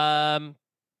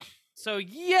 So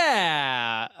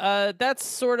yeah, that's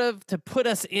sort of to put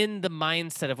us in the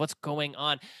mindset of what's going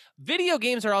on. Video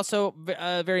games are also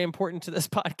very important to this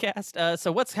podcast.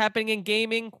 So what's happening in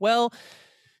gaming? Well,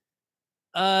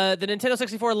 the Nintendo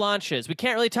 64 launches. We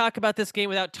can't really talk about this game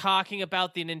without talking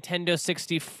about the Nintendo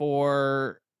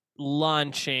 64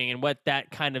 launching and what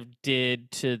that kind of did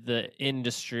to the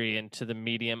industry and to the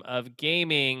medium of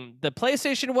gaming. The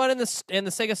PlayStation 1 and the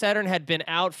Sega Saturn had been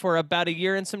out for about a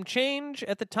year and some change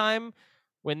at the time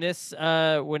when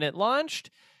it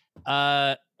launched.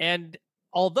 And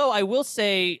although I will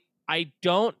say I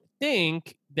don't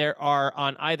think there are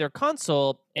on either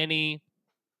console any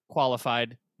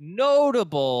qualified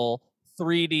notable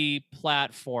 3D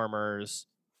platformers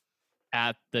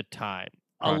at the time.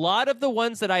 A lot of the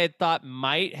ones that I had thought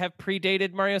might have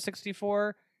predated Mario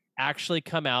 64 actually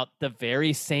come out the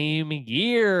very same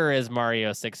year as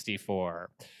Mario 64,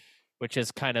 which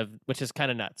is kind of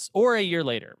nuts. Or a year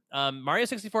later. Mario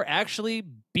 64 actually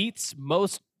beats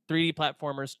most 3D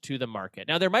platformers to the market.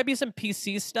 Now, there might be some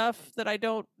PC stuff that I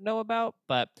don't know about,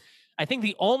 but I think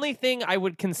the only thing I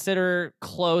would consider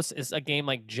close is a game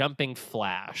like Jumping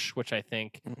Flash, which I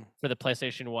think for the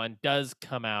PlayStation 1 does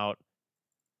come out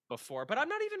before, but I'm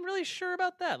not even really sure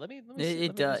about that. Let me see.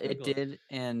 It did,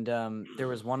 and there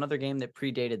was one other game that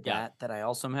predated that I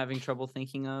also am having trouble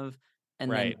thinking of, and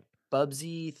then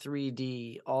Bubsy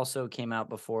 3D also came out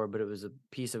before, but it was a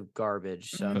piece of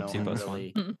garbage, so no one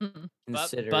really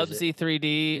considers Bubsy it.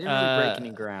 3D Didn't really break any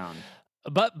ground.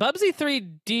 But Bubsy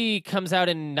 3D comes out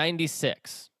in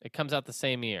 96. It comes out the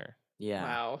same year. Yeah.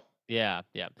 Wow. Yeah.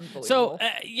 So,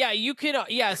 you can,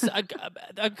 yes,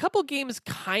 a couple games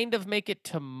kind of make it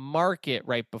to market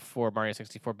right before Mario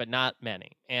 64, but not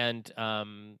many. And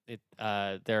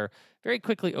they're very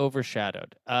quickly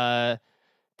overshadowed. The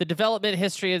development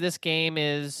history of this game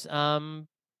is, we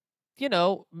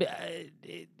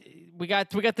got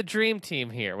the dream team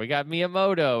here. We got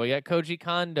Miyamoto, we got Koji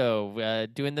Kondo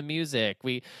doing the music.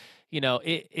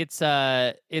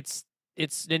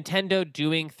 It's Nintendo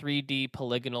doing 3D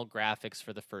polygonal graphics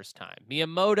for the first time.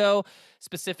 Miyamoto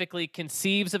specifically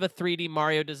conceives of a 3D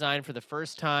Mario design for the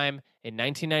first time in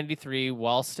 1993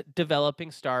 whilst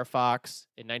developing Star Fox.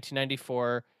 In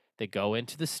 1994, they go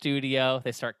into the studio,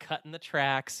 they start cutting the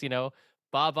tracks,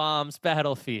 Bob-omb's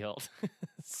Battlefield,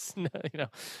 Snowy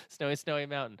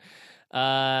Mountain.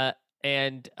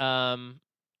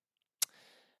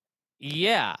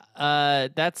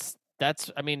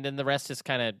 That's then the rest is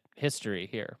kind of history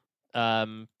here.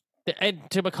 And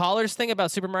to McCollar's thing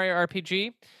about Super Mario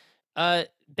RPG,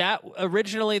 that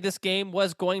originally this game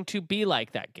was going to be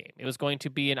like that game. It was going to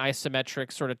be an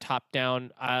isometric sort of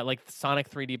top-down, like Sonic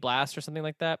 3D Blast or something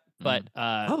like that. But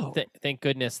thank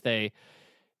goodness they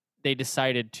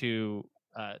decided to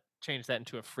change that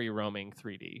into a free-roaming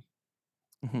 3D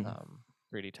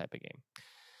 3D type of game.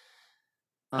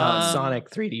 Sonic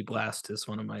 3D Blast is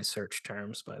one of my search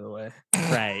terms, by the way.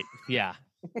 Right. Yeah.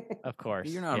 Of course.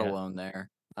 You're not alone there.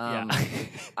 Yeah.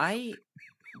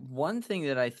 One thing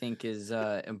that I think is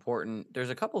important. There's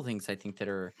a couple things I think that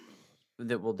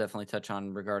we'll definitely touch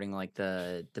on regarding like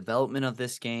the development of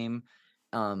this game.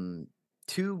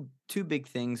 Two big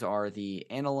things are the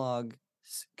analog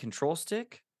control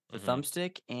stick, the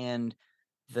thumbstick, and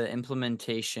the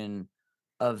implementation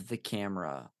of the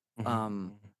camera.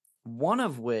 One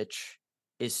of which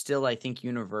is still, I think,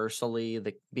 universally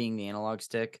being the analog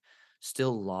stick.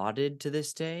 still lauded to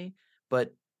this day,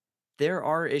 but there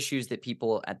are issues that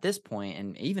people at this point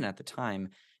and even at the time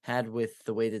had with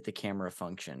the way that the camera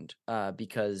functioned.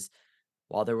 Because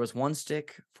while there was one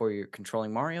stick for your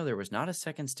controlling Mario, there was not a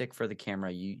second stick for the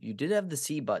camera. You did have the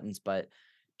C buttons, but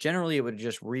generally it would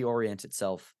just reorient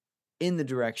itself in the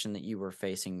direction that you were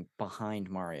facing behind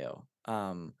Mario.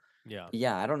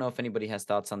 Yeah, I don't know if anybody has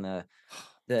thoughts on the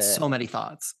So many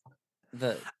thoughts.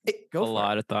 A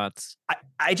lot of thoughts.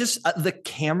 I just the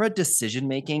camera decision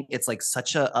making. It's like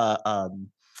such a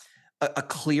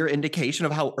clear indication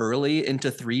of how early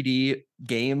into 3D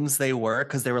games they were,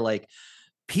 because they were like,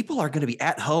 people are going to be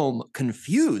at home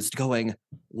confused, going,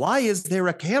 "Why is there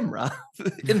a camera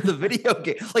in the video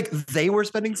game?" Like they were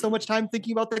spending so much time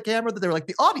thinking about the camera that they were like,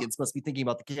 the audience must be thinking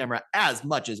about the camera as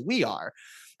much as we are.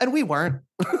 And we weren't.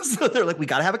 So they're like, we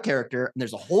got to have a character, and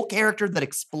there's a whole character that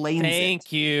explains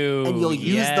Thank you. And you'll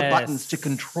use the buttons to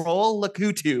control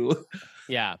Lakutu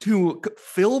to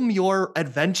film your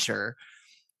adventure,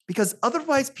 because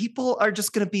otherwise people are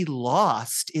just going to be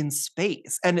lost in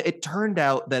space. And it turned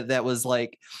out that was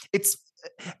like, it's,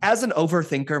 as an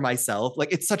overthinker myself,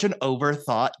 like it's such an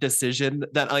overthought decision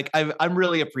that like I'm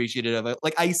really appreciative of it.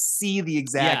 Like I see the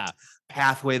exact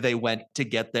pathway they went to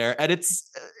get there, and it's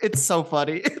so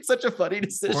funny. It's such a funny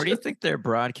decision. Where do you think they're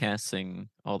broadcasting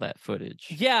all that footage?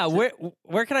 Yeah,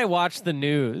 where can I watch the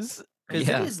news? Because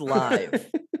it is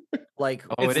live. Like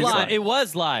it's live. It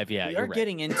was live. Yeah, we you're are right.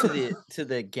 getting into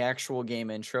the actual game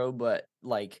intro, but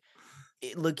like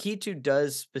Lakitu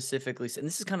does specifically, and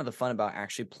this is kind of the fun about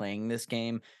actually playing this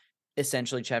game,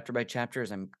 essentially chapter by chapter,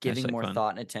 is I'm giving more thought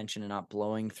and attention and not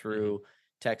blowing through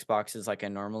text boxes like I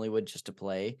normally would just to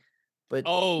play. But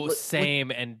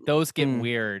same, and those get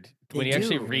weird when you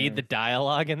actually read the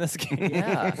dialogue in this game.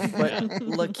 Yeah, but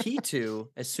Lakitu,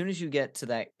 as soon as you get to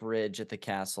that bridge at the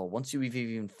castle, once you've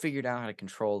even figured out how to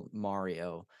control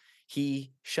Mario,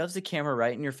 he shoves the camera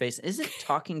right in your face. Isn't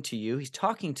talking to you; he's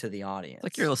talking to the audience.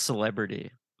 Like you're a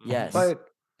celebrity. Yes, but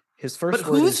his first. But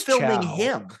word who's is filming ciao,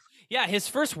 him? Yeah, his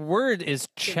first word is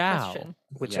ciao,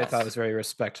 which I thought was very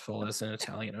respectful as an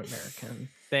Italian American.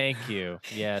 Thank you.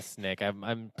 Yes, Nick.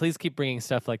 I'm. Please keep bringing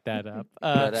stuff like that up.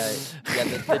 But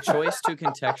the choice to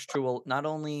contextual, not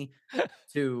only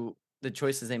to the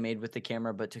choices they made with the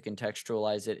camera, but to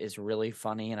contextualize it is really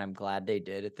funny, and I'm glad they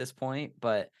did at this point.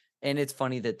 And it's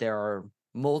funny that there are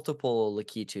multiple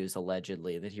Lakitus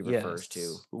allegedly that he refers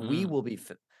to. We will be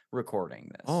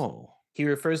recording this. Oh, he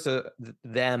refers to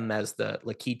them as the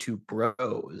Lakitu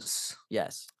Bros.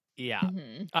 Yes. Yeah.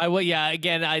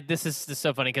 Again, this is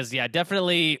so funny because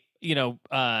definitely,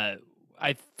 I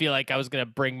feel like I was gonna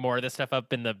bring more of this stuff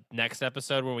up in the next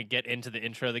episode when we get into the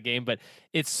intro of the game, but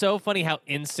it's so funny how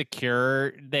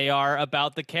insecure they are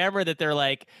about the camera that they're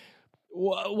like,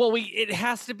 well, it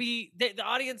has to be the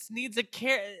audience needs a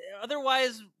care,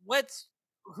 otherwise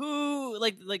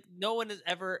like no one has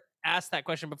ever asked that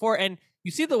question before. And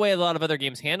you see the way a lot of other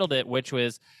games handled it, which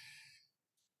was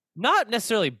not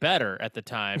necessarily better at the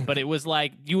time, but it was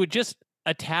like you would just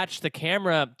attach the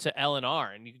camera to L and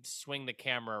R and you could swing the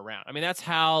camera around. I mean, that's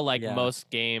how most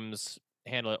games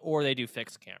handle it, or they do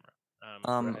fixed camera.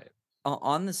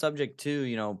 On the subject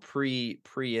too, pre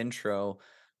intro,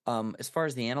 as far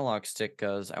as the analog stick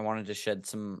goes, I wanted to shed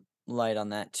some light on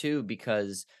that too,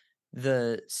 because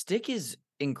the stick is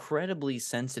incredibly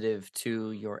sensitive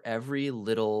to your every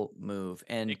little move,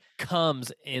 and it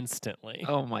comes instantly.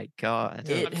 Oh my god!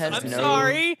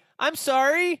 I'm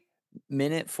sorry.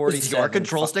 Minute 47. Does your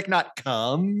control stick not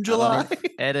come, July?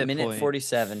 Edit minute point.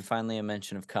 47. Finally, a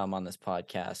mention of cum on this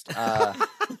podcast.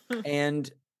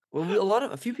 And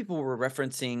a few people were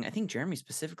referencing. I think Jeremy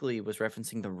specifically was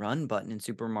referencing the run button in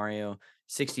Super Mario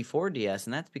 64 DS,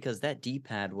 and that's because that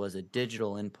D-pad was a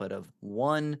digital input of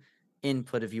one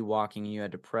input of you walking, and you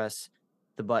had to press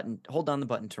the button, hold down the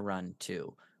button to run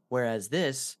too. Whereas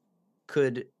this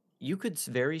you could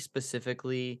very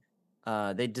specifically,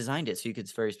 they designed it so you could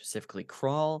very specifically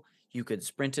crawl, you could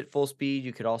sprint at full speed,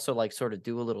 you could also sort of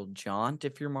do a little jaunt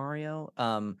if you're Mario.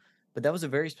 But that was a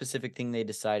very specific thing they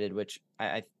decided, which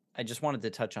I just wanted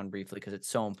to touch on briefly because it's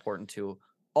so important to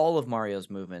all of Mario's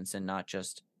movements and not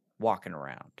just walking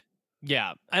around.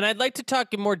 Yeah, and I'd like to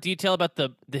talk in more detail about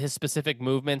his specific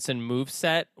movements and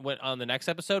moveset on the next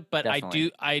episode. But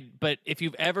Definitely. But if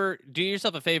you've ever, do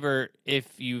yourself a favor if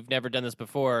you've never done this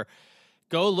before,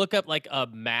 go look up a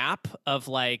map of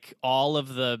all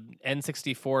of the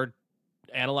N64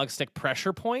 analog stick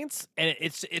pressure points, and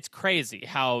it's crazy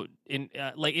how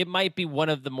it might be one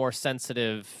of the more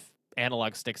sensitive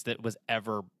analog sticks that was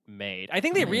ever made. I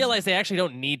think they realized they actually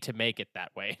don't need to make it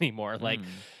that way anymore.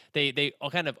 they all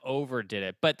kind of overdid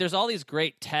it. But there's all these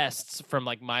great tests from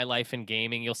like My Life in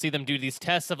Gaming. You'll see them do these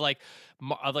tests of like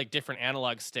different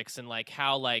analog sticks and like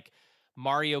how like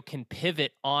Mario can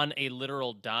pivot on a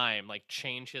literal dime, like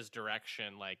change his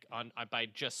direction, like by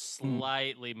just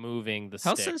slightly moving the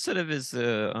How stick. sensitive is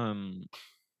the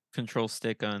control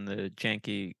stick on the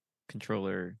janky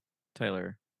controller,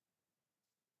 Tyler?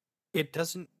 It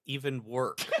doesn't even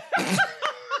work.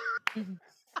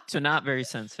 So not very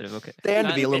sensitive. Okay. Stand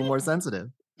to be a little more sensitive.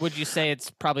 Would you say it's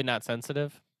probably not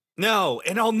sensitive? No,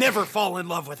 and I'll never fall in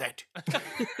love with it.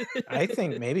 I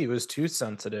think maybe it was too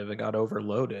sensitive. It got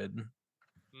overloaded.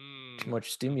 Too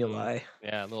much stimuli.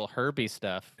 Yeah, a little Herbie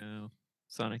stuff. Oh,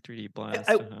 Sonic 3D Blast.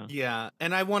 Yeah,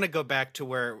 and I want to go back to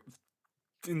where,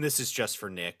 and this is just for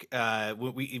Nick.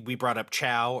 We brought up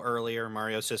Chow earlier.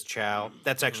 Mario says Chow.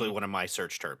 That's actually one of my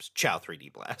search terms. Chow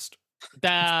 3D Blast.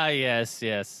 Ah, yes.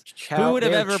 Chow, Who would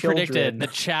have they're ever predicted children. the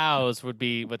Chows would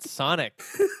be what Sonic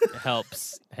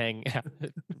helps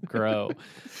grow?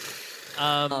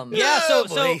 Yeah, so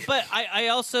but I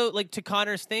also like to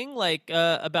Connor's thing, like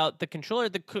about the controller.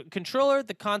 The controller,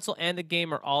 the console, and the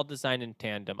game are all designed in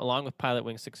tandem, along with Pilot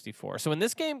Wing 64. So when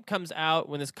this game comes out,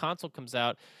 when this console comes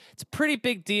out, it's a pretty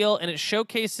big deal, and it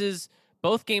showcases.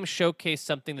 Both games showcase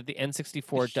something that the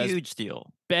N64 does huge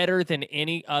deal. better than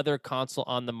any other console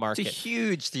on the market. It's a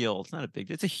huge deal. It's not a big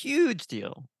deal. It's a huge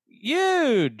deal.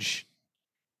 Huge.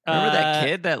 Remember that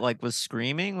kid that like was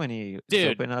screaming when he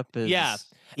opened up his... Yeah.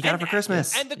 He got it for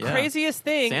Christmas. And the craziest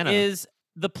thing Santa. is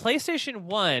the PlayStation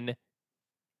 1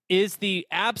 is the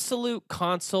absolute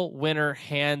console winner,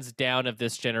 hands down, of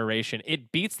this generation. It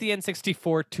beats the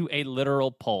N64 to a literal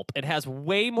pulp. It has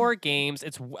way more games.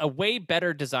 It's a way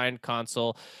better designed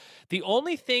console. The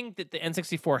only thing that the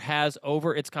N64 has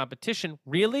over its competition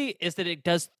really is that it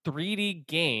does 3D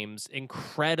games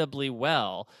incredibly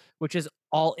well, which is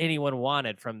all anyone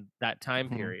wanted from that time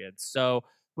period. So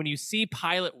when you see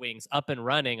Pilot Wings up and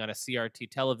running on a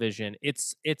CRT television,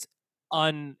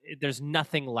 there's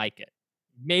nothing like it.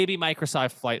 Maybe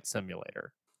Microsoft Flight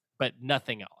Simulator, but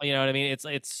nothing else. You know what I mean?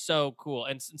 It's so cool.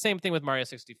 And same thing with Mario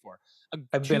 64.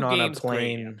 I've been on a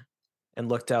plane and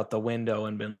looked out the window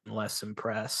and been less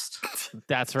impressed.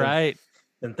 That's right.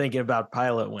 Than thinking about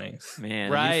Pilot Wings. Man,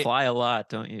 Right. you fly a lot,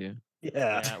 don't you?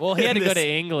 Yeah. Well, he had to go to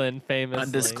England, famously.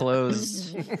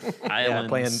 Undisclosed Yeah, islands.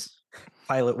 playing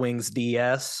Pilot Wings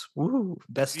DS. Woo,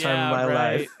 best time of my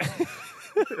life.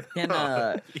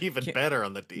 Even better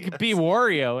on the DS. You could be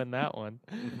Wario in that one.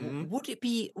 Would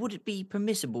it be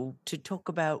permissible to talk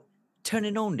about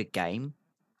turning on the game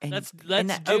and, Let's and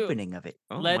that do- opening of it?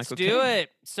 Let's do it.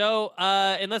 So,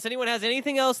 unless anyone has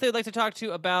anything else they'd like to talk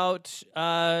to about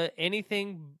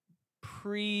anything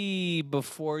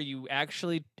before you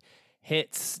actually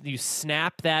you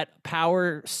snap that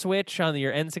power switch on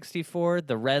your N64,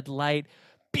 the red light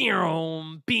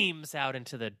beams out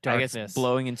into the I darkness. guess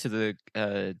blowing into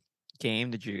the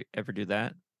game. Did you ever do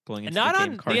that? Blowing into Not the on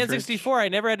game the cartridge? N64. I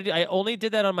never had to do. I only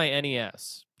did that on my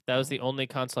NES. That was the only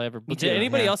console I ever. Me Did too,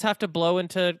 anybody yeah. else have to blow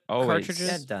into Always. cartridges?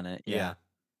 I've done it. Yeah.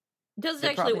 Does it They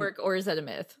actually probably- work, or is that a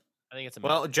myth? I think it's a.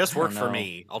 Well, it just I don't worked for know.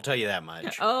 me. I'll tell you that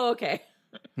much. Oh, okay.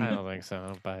 I don't think so. I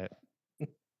don't buy it.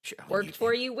 Worked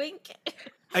for you, Wink.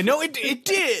 I know it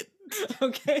did.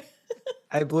 Okay.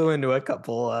 I blew into a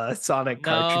couple Sonic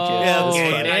No, cartridges.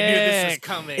 Yeah, but- and I knew this was Nick.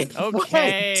 coming.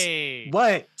 Okay.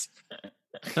 What?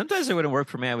 Sometimes it wouldn't work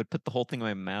for me. I would put the whole thing in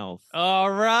my mouth. All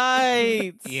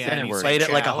right. Yeah, Then and it you worked. Played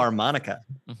it like a Chow. harmonica.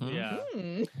 Mhm. Yeah.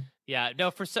 Hmm. Yeah.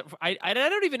 No. I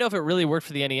don't even know if it really worked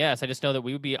for the NES. I just know that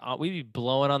we'd be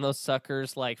blowing on those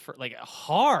suckers like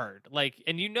hard,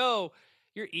 and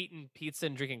you're eating pizza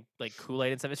and drinking like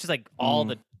Kool-Aid and stuff. It's just like all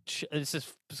the it's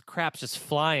just crap's just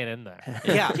flying in there.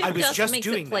 Yeah, I It was just makes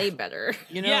doing it play that. better.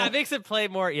 Yeah, it makes it play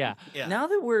more. Yeah. Yeah. Now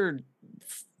that we're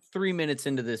 3 minutes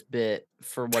into this bit,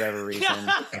 for whatever reason,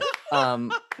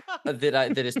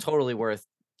 that is totally worth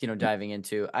diving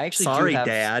into. I actually Sorry, do have,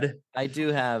 Dad. I do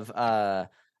have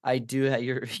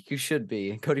you should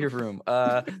be go to your room.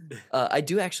 I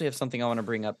do actually have something I want to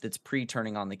bring up that's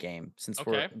pre-turning on the game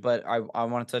Okay. but I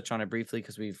want to touch on it briefly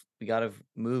because we got to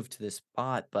move to this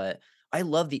spot. But I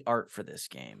love the art for this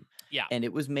game. Yeah. And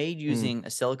it was made using a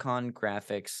Silicon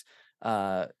Graphics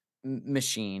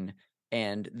machine.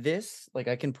 And this, like,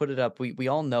 I can put it up. We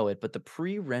all know it, but the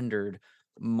pre-rendered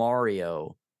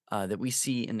Mario that we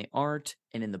see in the art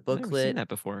and in the I've never seen booklet that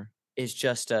before. is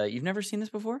just you've never seen this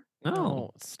before?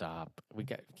 No. Stop. We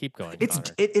got keep going. It's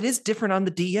Connor. it is different on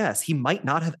the DS. He might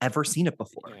not have ever seen it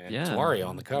before. It's Yeah. Wario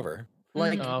on the cover.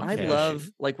 Like Okay. I love,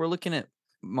 like, we're looking at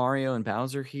Mario and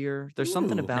Bowser here. There's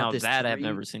something Ooh. about Now this that I've 3D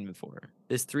never seen before.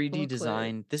 this 3D Booklet.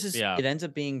 design. This is Yeah. it ends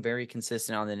up being very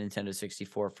consistent on the Nintendo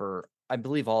 64 for I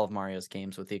believe all of Mario's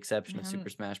games, with the exception of Yeah. Super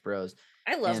Smash Bros.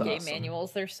 I love And- game Awesome.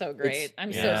 manuals. They're so great.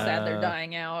 I'm so Yeah. sad they're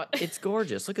dying out. It's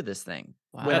gorgeous. Look at this thing.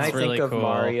 Wow. When I That's think really of cool.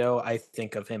 Mario, I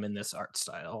think of him in this art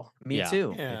style. Me Yeah.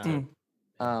 too. Yeah.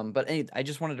 But I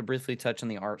just wanted to briefly touch on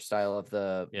the art style of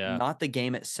the Yeah. not the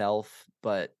game itself,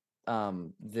 but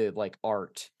the like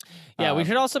art. Yeah, we Um,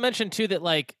 should also mention too that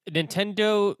like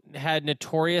Nintendo had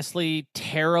notoriously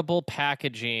terrible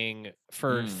packaging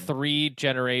for 3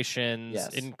 generations,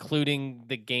 Yes. including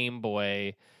the Game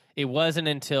Boy. It wasn't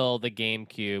until the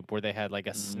GameCube where they had like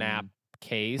a snap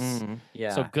case.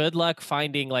 Yeah. So good luck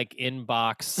finding like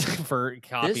inbox for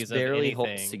copies this of barely anything.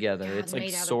 holds together. God, It's like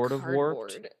made out of sort of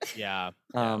warped. cardboard. Yeah.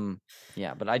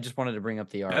 Yeah, but I just wanted to bring up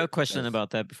the art. I have a question because-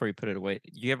 about that before you put it away.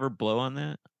 You ever blow on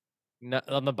that? No,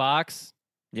 on the box.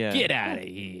 Yeah. Get out of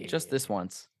here. just this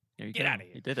once. There you Get go. outta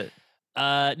here. You did it.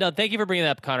 No, thank you for bringing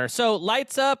that up, Connor. So,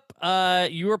 lights up.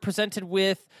 You were presented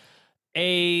with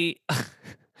a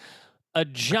a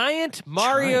giant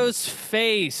Mario's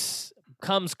face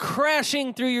comes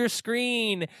crashing through your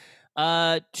screen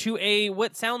to a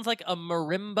what sounds like a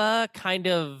marimba kind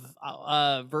of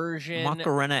version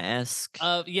Macarena-esque.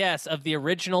 of of the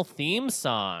original theme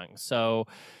song. So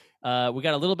we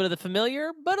got a little bit of the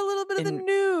familiar, but a little bit of the In-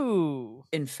 new.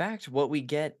 In fact, what we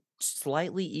get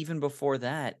slightly even before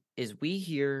that is we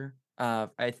hear,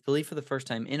 I believe for the first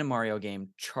time in a Mario game,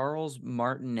 Charles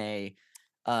Martinet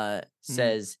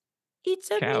says,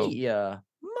 "It's a Ciao. me,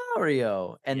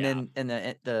 Mario," and Yeah. then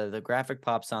the graphic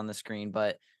pops on the screen.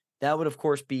 But that would of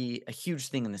course be a huge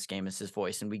thing in this game is his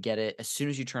voice, and we get it as soon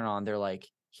as you turn on. They're like,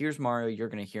 "Here's Mario. You're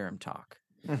gonna hear him talk."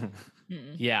 Mm.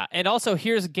 Yeah, and also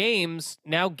here's games.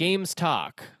 Now games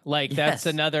talk. Like that's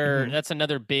Yes.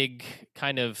 another big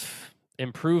kind of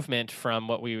improvement from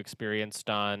what we experienced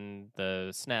on the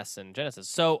SNES and Genesis.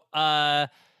 So,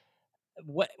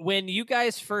 when you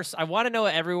guys first, I want to know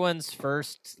everyone's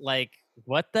first like,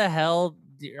 what the hell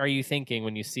are you thinking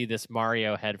when you see this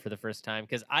Mario head for the first time?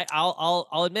 Because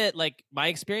I'll admit, like my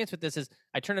experience with this is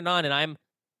I turn it on and I'm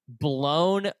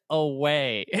blown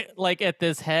away like at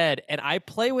this head, and I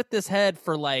play with this head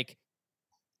for like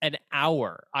an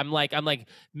hour. I'm like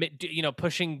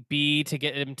pushing B to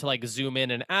get him to like zoom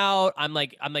in and out. I'm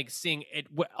like seeing it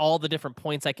all the different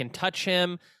points I can touch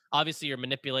him. Obviously you're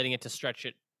manipulating it to stretch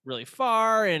it really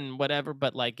far and whatever,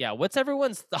 but like what's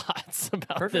everyone's thoughts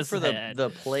about Perfect this for head? the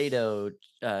Play-Doh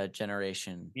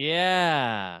generation.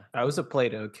 Yeah. I was a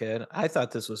Play-Doh kid. I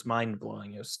thought this was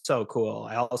mind-blowing. It was so cool.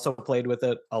 I also played with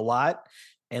it a lot.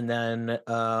 And then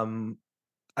I'm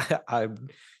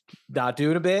not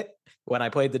doing a bit. When I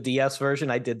played the DS version,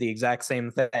 I did the exact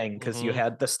same thing because you Mhm.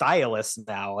 had the stylus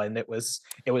now, and it was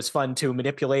fun to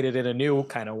manipulate it in a new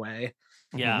kind of way.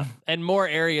 Yeah. And more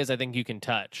areas I think you can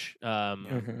touch.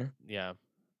 Mhm. Yeah.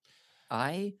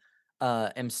 I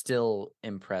am still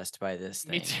impressed by this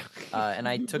Me thing. too. And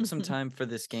I took some time for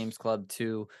this games club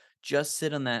to just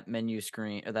sit on that menu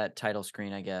screen or that title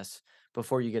screen, I guess,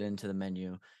 before you get into the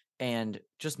menu and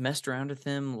just messed around with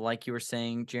him, like you were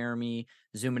saying, Jeremy,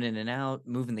 zooming in and out,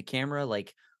 moving the camera,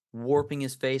 like warping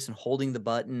his face and holding the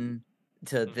button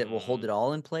that will hold it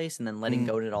all in place, and then letting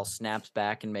go and it all snaps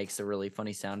back and makes a really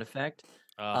funny sound effect.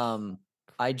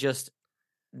 I just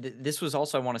this was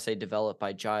also, I want to say, developed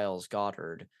by Giles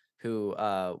Goddard, who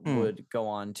would go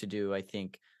on to do, I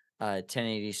think,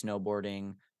 1080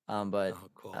 snowboarding. But Oh,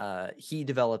 cool. he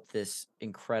developed this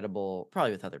incredible,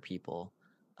 probably with other people,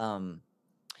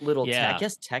 little Yeah. I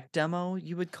guess tech demo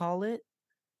you would call it,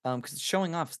 because it's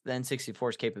showing off the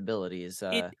N64's capabilities.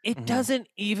 It doesn't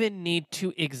even need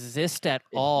to exist at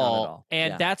Not at all. all,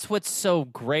 And yeah. that's what's so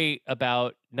great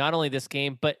about not only this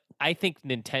game, but I think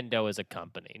Nintendo as a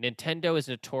company. Nintendo is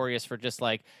notorious for just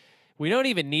like, we don't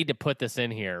even need to put this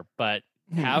in here, but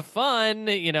have fun,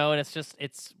 and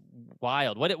it's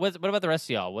wild. What about the rest of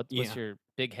y'all? What's Yeah. your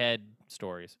big head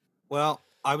stories? Well,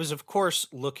 I was, of course,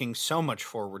 looking so much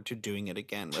forward to doing it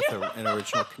again with an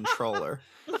original controller.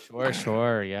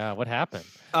 Sure. Yeah. What happened?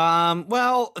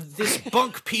 Well, this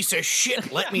bunk piece of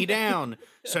shit let me down.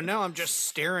 So now I'm just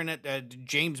staring at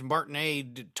James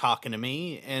Martinet talking to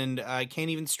me, and I can't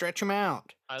even stretch him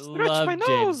out. I love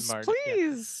James Martin.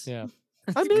 please. Yeah.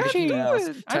 I'm Mickey itchy. Mouse.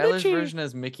 I'm Tyler's itchy. version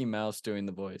has Mickey Mouse doing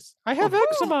the voice. I have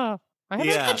eczema. I have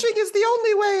Yeah. Itching is the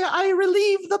only way I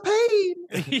relieve the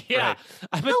pain. yeah. Right.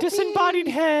 I'm a Help disembodied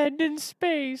me. head in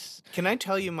space. Can I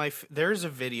tell you there's a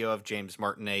video of James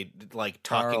Martinet like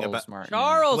talking Charles about Martinet.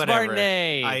 Charles Whatever.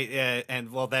 Martinet.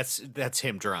 and well, that's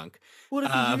him drunk. What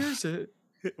if he Um, hears it?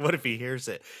 What if he hears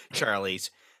it,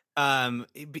 Charlie's?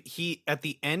 he at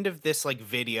the end of this like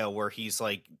video where he's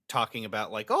like talking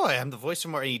about like, oh, I am the voice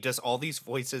of Mario, and he does all these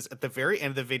voices. At the very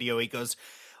end of the video, he goes,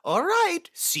 "All right,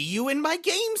 see you in my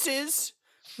gameses."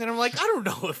 And I'm like, I don't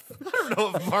know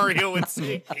if Mario would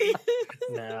say.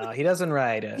 No, he doesn't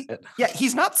write it. Yeah,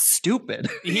 he's not stupid.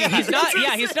 He's not.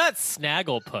 Yeah, he's not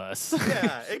Snagglepuss.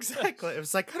 Yeah, exactly. It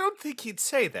was like I don't think he'd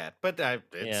say that, but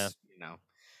it's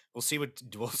we'll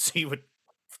see what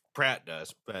Pratt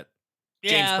does, but.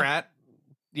 James Yeah. Pratt.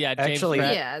 Yeah, James Actually-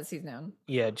 Pratt. Yeah, as he's known.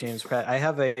 Yeah, James Pratt. I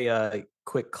have a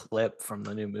quick clip from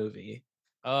the new movie.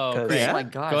 Oh, 'Cause- great. Oh my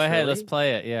gosh. Go ahead. Let's really?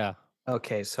 play it. Yeah.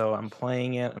 Okay, so I'm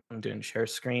playing it. I'm doing share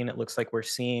screen. It looks like we're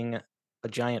seeing a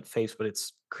giant face, but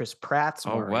it's Chris Pratt's.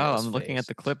 Oh wow, Mario's I'm looking at face.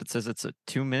 the clip. It says it's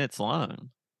 2 minutes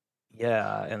long.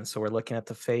 Yeah, and so we're looking at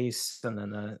the face, and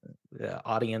then the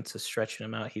audience is stretching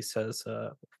him out. He says,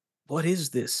 "What is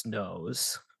this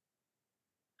nose?"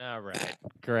 All right.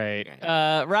 Great.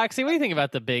 Roxy, what do you think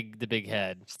about the big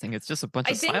head? I think it's just a bunch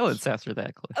I of think- silence after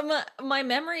that clip. My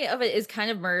memory of it is kind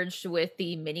of merged with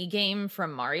the mini game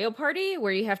from Mario Party,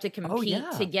 where you have to compete yeah.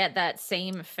 to get that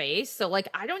same face. So, like,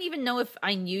 I don't even know if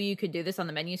I knew you could do this on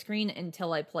the menu screen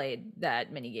until I played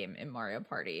that mini game in Mario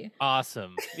Party.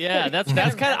 Awesome. Yeah, that's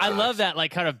kind of. I love that like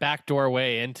kind of backdoor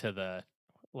way into the.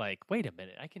 Like, wait a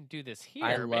minute, I can do this here.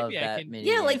 I love Maybe I that can. mini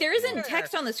Yeah, game. like there isn't Sure.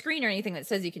 text on the screen or anything that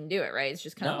says you can do it, right? It's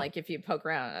just kind of No. like if you poke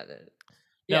around at it.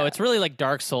 No, Yeah. it's really like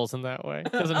Dark Souls in that way.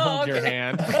 It doesn't Oh, hold your okay.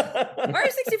 hand. Mario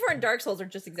 64 and Dark Souls are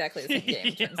just exactly the same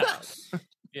game. Turns out.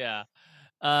 Yeah.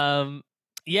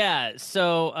 Yeah.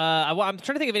 So I'm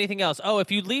trying to think of anything else. Oh,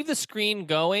 if you leave the screen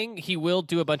going, he will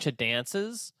do a bunch of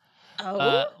dances.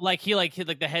 Oh, Like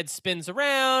the head spins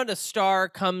around, a star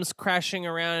comes crashing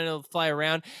around, and it'll fly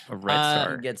around. A red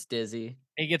star. He gets dizzy.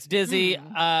 He gets dizzy.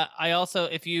 Hmm. I also,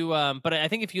 if you, but I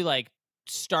think if you like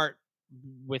start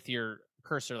with your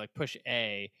cursor, like push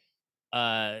A,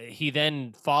 he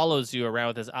then follows you around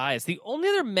with his eyes. The only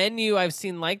other menu I've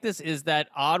seen like this is that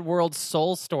Oddworld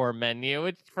Soul Store menu,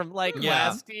 which from like Yeah.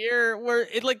 last year, where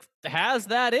it like has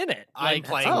that in it. I'm Like,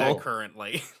 playing oh. that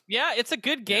currently. yeah, it's a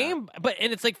good game,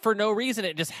 and it's like for no reason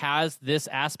it just has this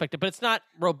aspect, but it's not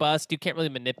robust. You can't really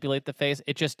manipulate the face.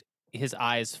 It just his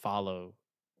eyes follow,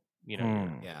 your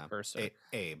Yeah. cursor.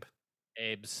 Abe.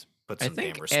 Abe's. Put I some damn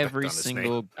think respect every on his name.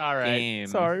 single All right. game.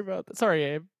 Sorry about that. Sorry,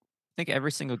 Abe. I think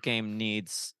every single game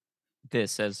needs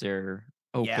this as their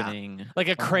Yeah. opening. Like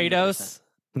a 100%. Kratos.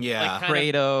 Yeah. Like, kind of-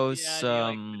 Kratos, Yeah, you're,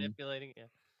 like, manipulating. Yeah.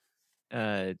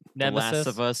 The Last Nemesis.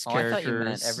 of Us Oh, I characters. thought you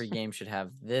meant every game should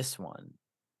have this one.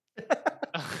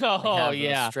 Like Oh have the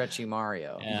yeah. stretchy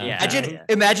Mario. Yeah. Yeah.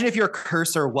 Imagine if your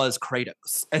cursor was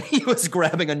Kratos and he was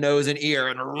grabbing a nose and ear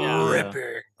and Yeah.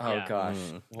 ripping. Oh Yeah. gosh.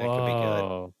 That could be good.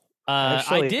 Whoa.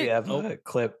 Actually, I did. we have oh, a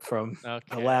clip from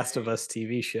okay. the Last of Us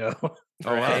TV show.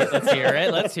 All right, let's hear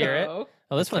it. Let's hear it. No.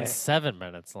 Oh, this one's Okay. 7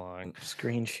 minutes long.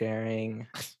 Screen sharing.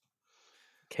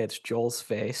 Okay, it's Joel's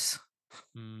face.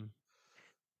 Hmm.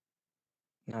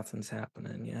 Nothing's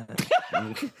happening yet.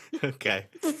 Okay.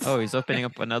 Oh, he's opening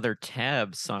up another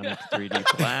tab, Sonic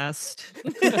 3D Blast.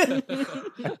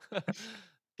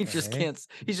 He just Okay. can't.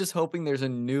 He's just hoping there's a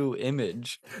new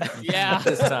image. Yeah.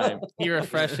 This time. He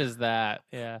refreshes that.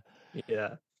 Yeah.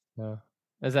 Yeah.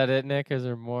 Is that it, Nick? Is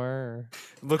there more? Or...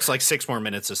 Looks like 6 more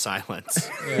minutes of silence.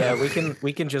 Yeah,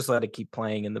 we can just let it keep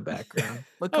playing in the background.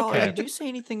 Macaulay, Okay. did you say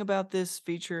anything about this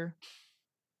feature?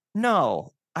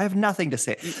 No, I have nothing to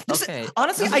say. This- Okay.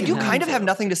 honestly, You I do have kind of have to.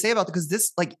 nothing to say about it because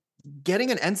this, like,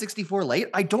 getting an N64 late,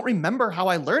 I don't remember how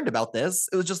I learned about this.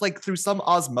 It was just like through some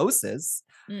osmosis.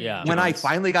 Yeah. When I Nice.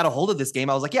 finally got a hold of this game,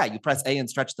 I was like, yeah, you press A and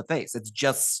stretch the face. It's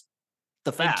just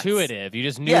the facts. Intuitive. You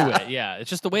just knew Yeah. it. Yeah. It's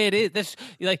just the way it is. This,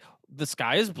 like the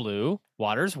sky is blue,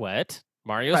 water's wet.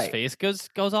 Mario's Right. face goes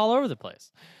all over the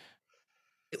place.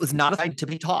 It was not a thing to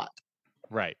be taught.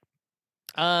 Right.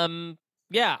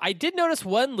 Yeah, I did notice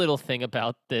one little thing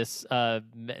about this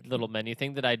little menu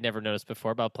thing that I'd never noticed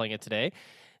before about playing it today.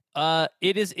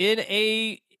 It is in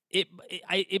a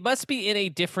it must be in a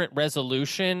different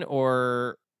resolution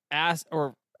or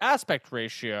aspect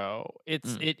ratio. It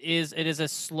is a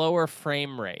slower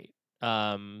frame rate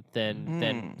than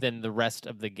the rest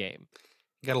of the game.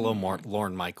 Got a little more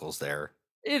Lorne Michaels there.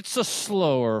 It's a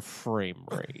slower frame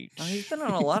rate. Oh, he's been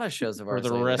on a lot of shows of for ours. the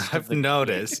lately. rest of I've the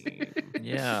noticed. game.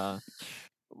 Yeah.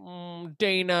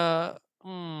 Dana.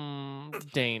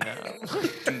 Dana.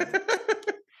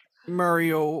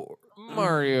 Mario.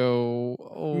 Mario.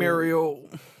 Oh, Mario.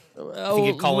 Oh, think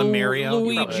you'd call him Mario?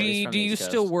 Probably Luigi, he's from do the you East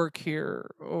still Coast. work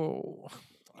here? Oh.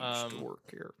 Used to work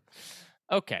here.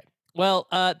 Okay. Well,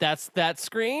 that's that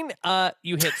screen.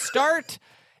 You hit start,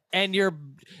 and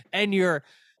you're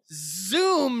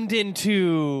zoomed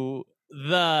into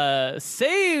the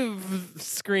save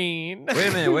screen. Wait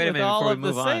a minute, with all before we of the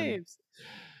move on. saves.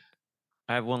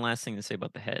 I have one last thing to say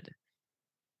about the head.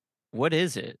 What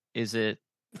is it? Is it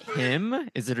him?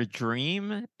 Is it a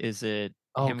dream? Is it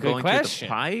Oh, him good going through the question.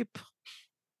 pipe?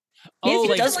 Oh, He's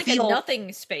like, just like feel- a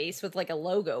nothing space with like a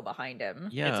logo behind him.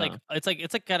 Yeah. it's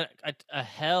like got a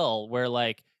hell where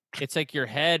like it's like your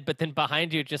head, but then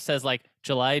behind you it just says like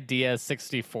July Diaz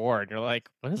 64, and you're like,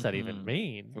 what does that even Mhm.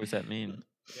 mean? What does that mean?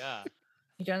 Yeah,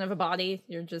 You don't have a body.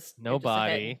 You're just no you're just a head.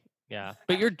 body. Yeah,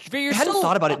 but you're I hadn't still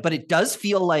thought about it, but it does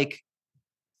feel like.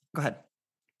 Go ahead.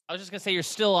 I was just gonna say you're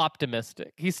still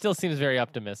optimistic. He still seems very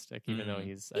optimistic, even though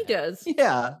he's He does.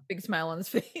 Yeah. Big smile on his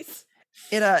face.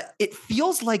 It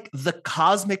feels like the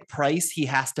cosmic price he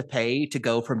has to pay to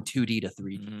go from 2D to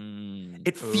 3D.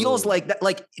 It feels Ooh. like that,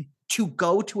 like to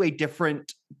go to a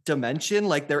different dimension.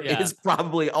 Like there is Yeah.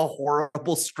 probably a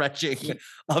horrible stretching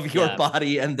of your Yeah.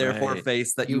 body and therefore Right.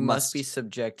 face that You you must be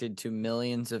subjected to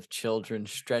millions of children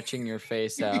stretching your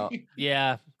face out.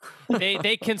 Yeah.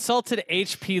 They consulted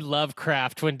H.P.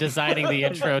 Lovecraft when designing the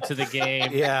intro to the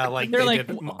game. Yeah, like They're they like,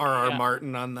 did w- R.R. yeah.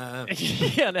 Martin on the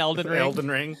Yeah, an Elden Ring. Elden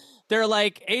Ring. They're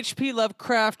like H.P.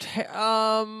 Lovecraft.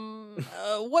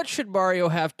 What should Mario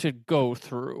have to go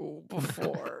through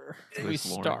before we his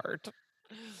lore. start?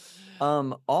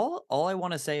 All I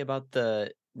want to say about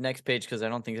the next page, because I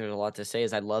don't think there's a lot to say,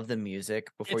 is I love the music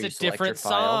before It's you a select your different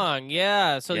file. song.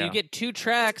 Yeah, so Yeah. you get 2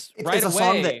 tracks It's right a away.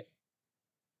 song that-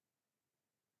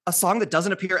 a song that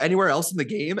doesn't appear anywhere else in the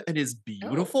game and is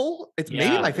beautiful. It's maybe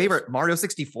Yeah. my favorite Mario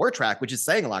 64 track, which is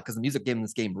saying a lot because the music in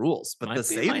this game rules. But Might the be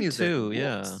save mine music too,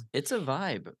 yeah. rules. It's a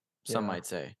vibe, some Yeah. might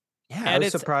say. Yeah. I And was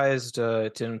it's- surprised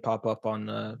it didn't pop up on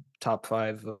the top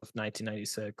 5 of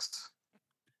 1996.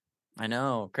 I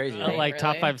know, crazy. Oh, right? Like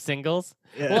top Really? 5 singles.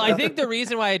 Well, I think the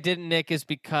reason why I didn't, Nick, is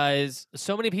because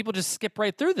so many people just skip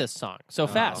right through this song so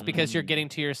fast because you're getting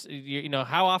to you know,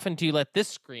 how often do you let this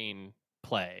screen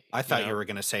play? I thought know? you were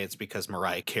going to say it's because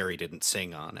Mariah Carey didn't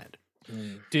sing on it.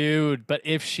 Dude, but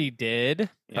if she did,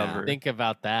 Yeah. think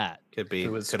about that. Could be. It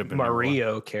was could have been number one.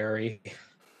 Mario Carey.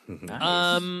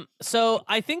 Mhm. So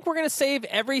I think we're gonna save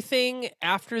everything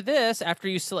after this. After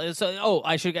you select,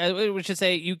 we should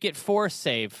say you get 4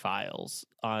 save files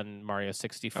on Mario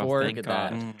 64. thank Look at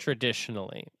that. God.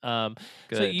 Traditionally, so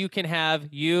Good. you can have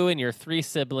you and your 3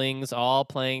 siblings all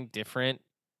playing different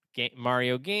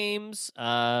Mario games.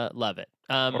 Love it.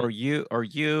 Or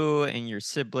you and your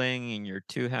sibling and your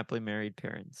 2 happily married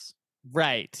parents.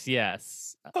 Right?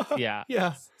 Yes. Yeah.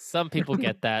 Yeah. Some people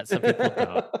get that. Some people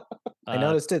don't. I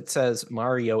noticed it says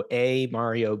Mario A,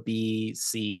 Mario B,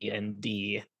 C, and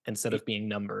D instead of being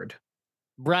numbered.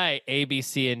 Right, A, B,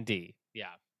 C, and D.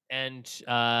 Yeah, and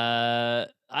I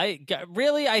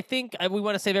think we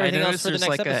want to save everything I else noticed for the there's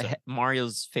next like episode.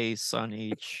 Mario's face on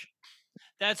each.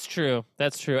 That's true.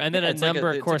 That's true. And then Yeah, a it's like number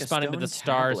it's like a corresponding to the stone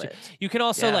stars. tablet. You can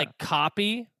also Yeah. like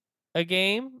copy a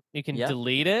game. You can Yep.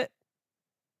 delete it.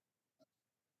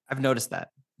 I've noticed that.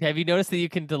 Have you noticed that you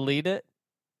can delete it?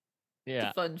 It's Yeah.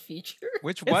 a fun feature.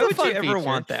 Which It's why a would you fun ever feature.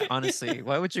 want that? Honestly,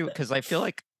 why would you? Because I feel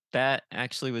like that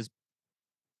actually was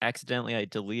accidentally I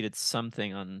deleted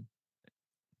something on.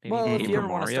 Maybe Well, if Paper you ever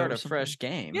want to Mario start or a fresh something.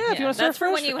 game, Yeah, if you want to start that's for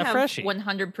when fresh, you a have freshie.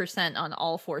 100% on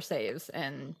all 4 saves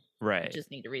and Right.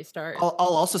 just need to restart. I'll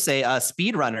also say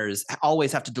speedrunners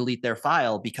always have to delete their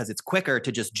file because it's quicker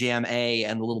to just jam A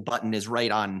and the little button is right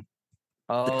on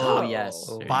oh top yes,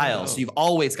 Oh. There you file. go. So you've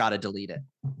always got to delete it.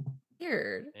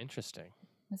 Weird. Interesting.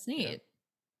 That's neat.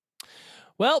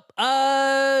 Well,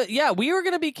 yeah, we are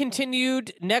going to be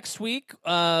continued next week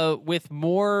with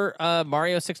more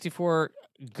Mario 64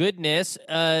 goodness.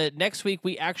 Next week,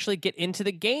 we actually get into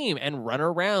the game and run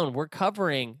around. We're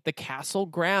covering the castle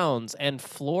grounds and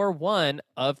floor 1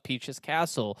 of Peach's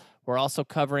Castle. We're also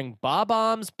covering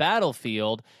Bob-omb's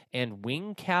Battlefield and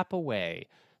Wing Cap Away.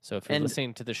 So if you're And-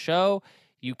 listening to the show,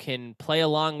 you can play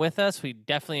along with us. We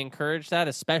definitely encourage that,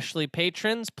 especially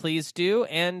patrons. Please do.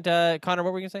 And Connor,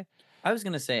 what were you going to say? I was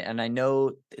gonna say, and I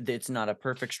know it's not a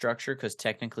perfect structure because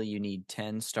technically you need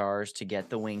 10 stars to get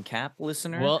the wing cap,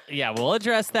 listener. Well, yeah, we'll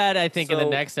address that, I think, in the So,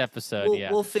 next episode. we'll,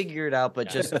 Yeah. we'll figure it out, but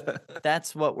just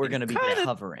that's what we're gonna be kinda-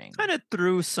 covering. Kind of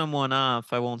threw someone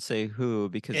off. I won't say who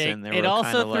because then they It were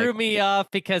also kinda threw like, me off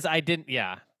because I didn't.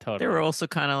 Yeah, totally. They were also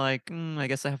kind of like, I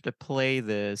guess I have to play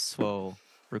this while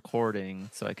recording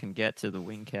so I can get to the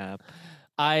wing cap.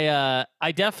 I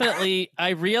definitely I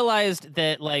realized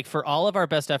that like for all of our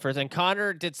best efforts, and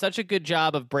Connor did such a good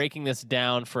job of breaking this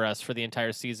down for us for the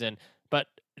entire season, but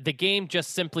the game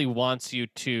just simply wants you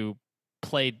to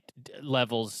play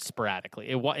levels sporadically.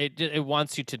 It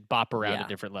wants you to bop around Yeah. a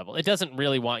different level. It doesn't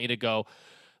really want you to go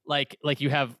like you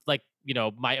have like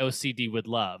my OCD would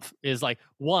love is like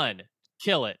 1,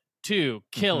 kill it, 2,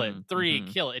 kill it, 3,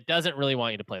 kill it. It doesn't really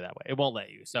want you to play that way. It won't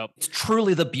let you. So it's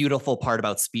truly the beautiful part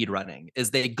about speedrunning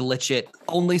is they glitch it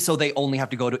only so they only have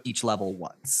to go to each level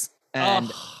once.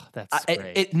 And that's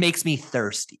great. It makes me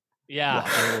thirsty. Yeah,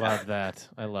 I love that.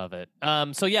 I love it.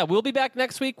 So yeah, we'll be back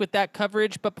next week with that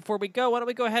coverage. But before we go, why don't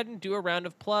we go ahead and do a round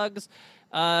of plugs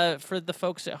for the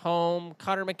folks at home?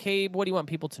 Connor McCabe, what do you want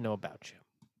people to know about you?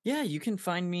 Yeah, you can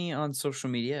find me on social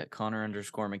media at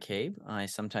Connor_McCabe. I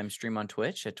sometimes stream on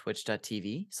Twitch at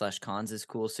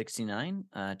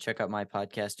twitch.tv/ConsIsCool69. Check out my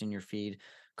podcast in your feed,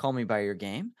 Call Me By Your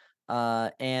Game.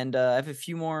 And I have a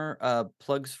few more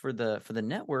plugs for the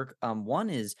network. One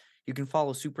is you can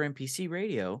follow Super NPC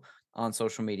Radio on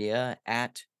social media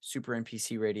at Super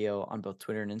NPC Radio on both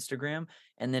Twitter and Instagram.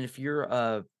 And then if you're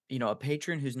a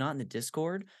patron who's not in the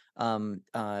Discord,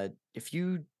 if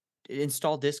you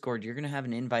install Discord, you're going to have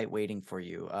an invite waiting for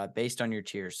you based on your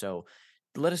tier. So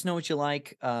let us know what you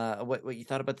like, what you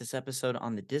thought about this episode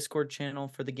on the Discord channel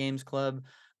for the Games Club.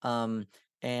 And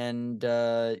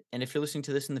if you're listening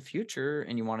to this in the future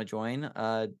and you want to join,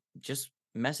 just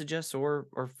message us or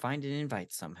find an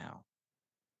invite somehow.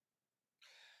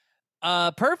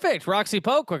 Perfect. Roxy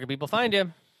Poke, where can people find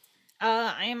you?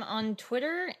 I am on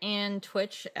Twitter and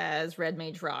Twitch as Red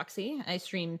Mage Roxy. I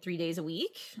stream 3 days a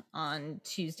week on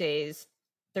Tuesdays,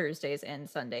 Thursdays, and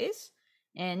Sundays.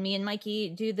 And me and Mikey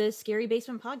do the Scary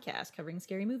Basement podcast covering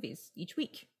scary movies each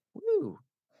week. Woo!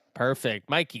 Perfect.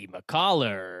 Mikey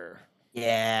McCollar.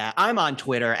 Yeah, I'm on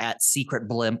Twitter at Secret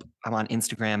Blimp. I'm on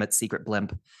Instagram at Secret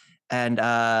Blimp. And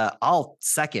I'll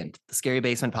second the Scary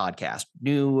Basement podcast.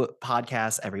 New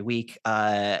podcasts every week.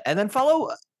 And then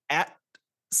follow at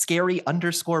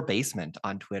Scary_basement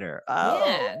on Twitter.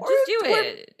 Yeah, just do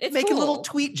it. It's making cool. little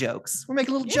tweet jokes. We're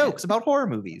making little jokes about horror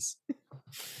movies.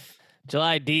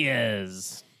 July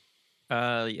Diaz.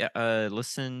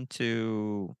 Listen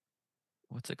to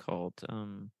what's it called?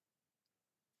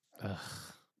 What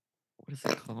is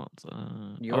it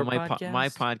called? Your my podcast? My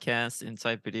podcast,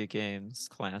 Inside Video Games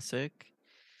Classic.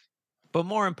 But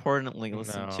more importantly,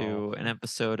 listen to an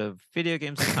episode of Video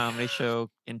Games Comedy Show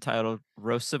entitled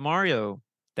Roast of Mario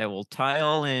that will tie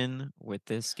all in with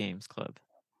this Games Club.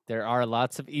 There are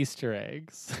lots of Easter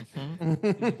eggs.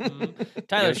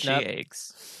 Tyler Yoshi Schnupp.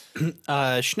 eggs.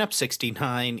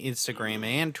 Schnupp69, Instagram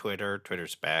and Twitter.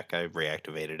 Twitter's back. I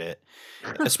reactivated it.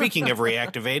 Speaking of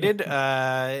reactivated,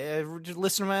 just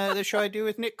listen to the show I do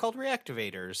with Nick called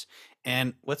Reactivators.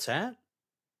 And what's that?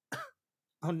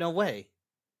 Oh, no way.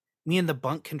 Me and the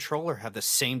Bunk Controller have the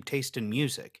same taste in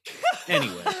music.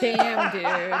 Anyway. Damn, dude.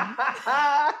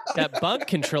 That Bunk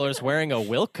Controller's wearing a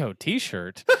Wilco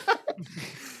t-shirt.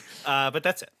 But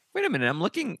that's it. Wait a minute. I'm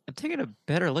taking a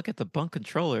better look at the Bunk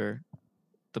Controller.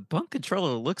 The Bunk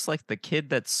Controller looks like the kid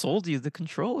that sold you the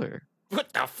controller.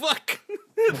 What the fuck?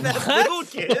 That little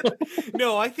kid?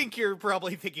 No, I think you're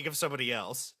probably thinking of somebody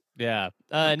else. Yeah.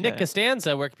 Nick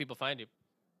Costanza, where can people find you?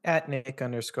 At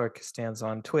Nick_Costanza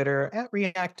on Twitter, at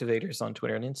Reactivators on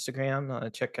Twitter and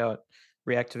Instagram. Check out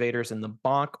Reactivators and the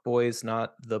Bonk Boys,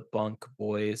 not the Bunk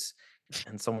Boys.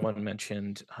 And someone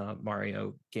mentioned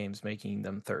Mario games making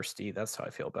them thirsty. That's how I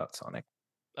feel about Sonic.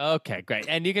 Okay, great.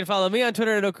 And you can follow me on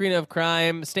Twitter at Ocarina of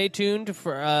Crime. Stay tuned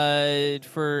for a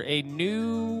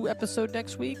new episode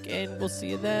next week, and we'll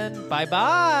see you then.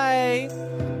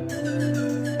 Bye-bye.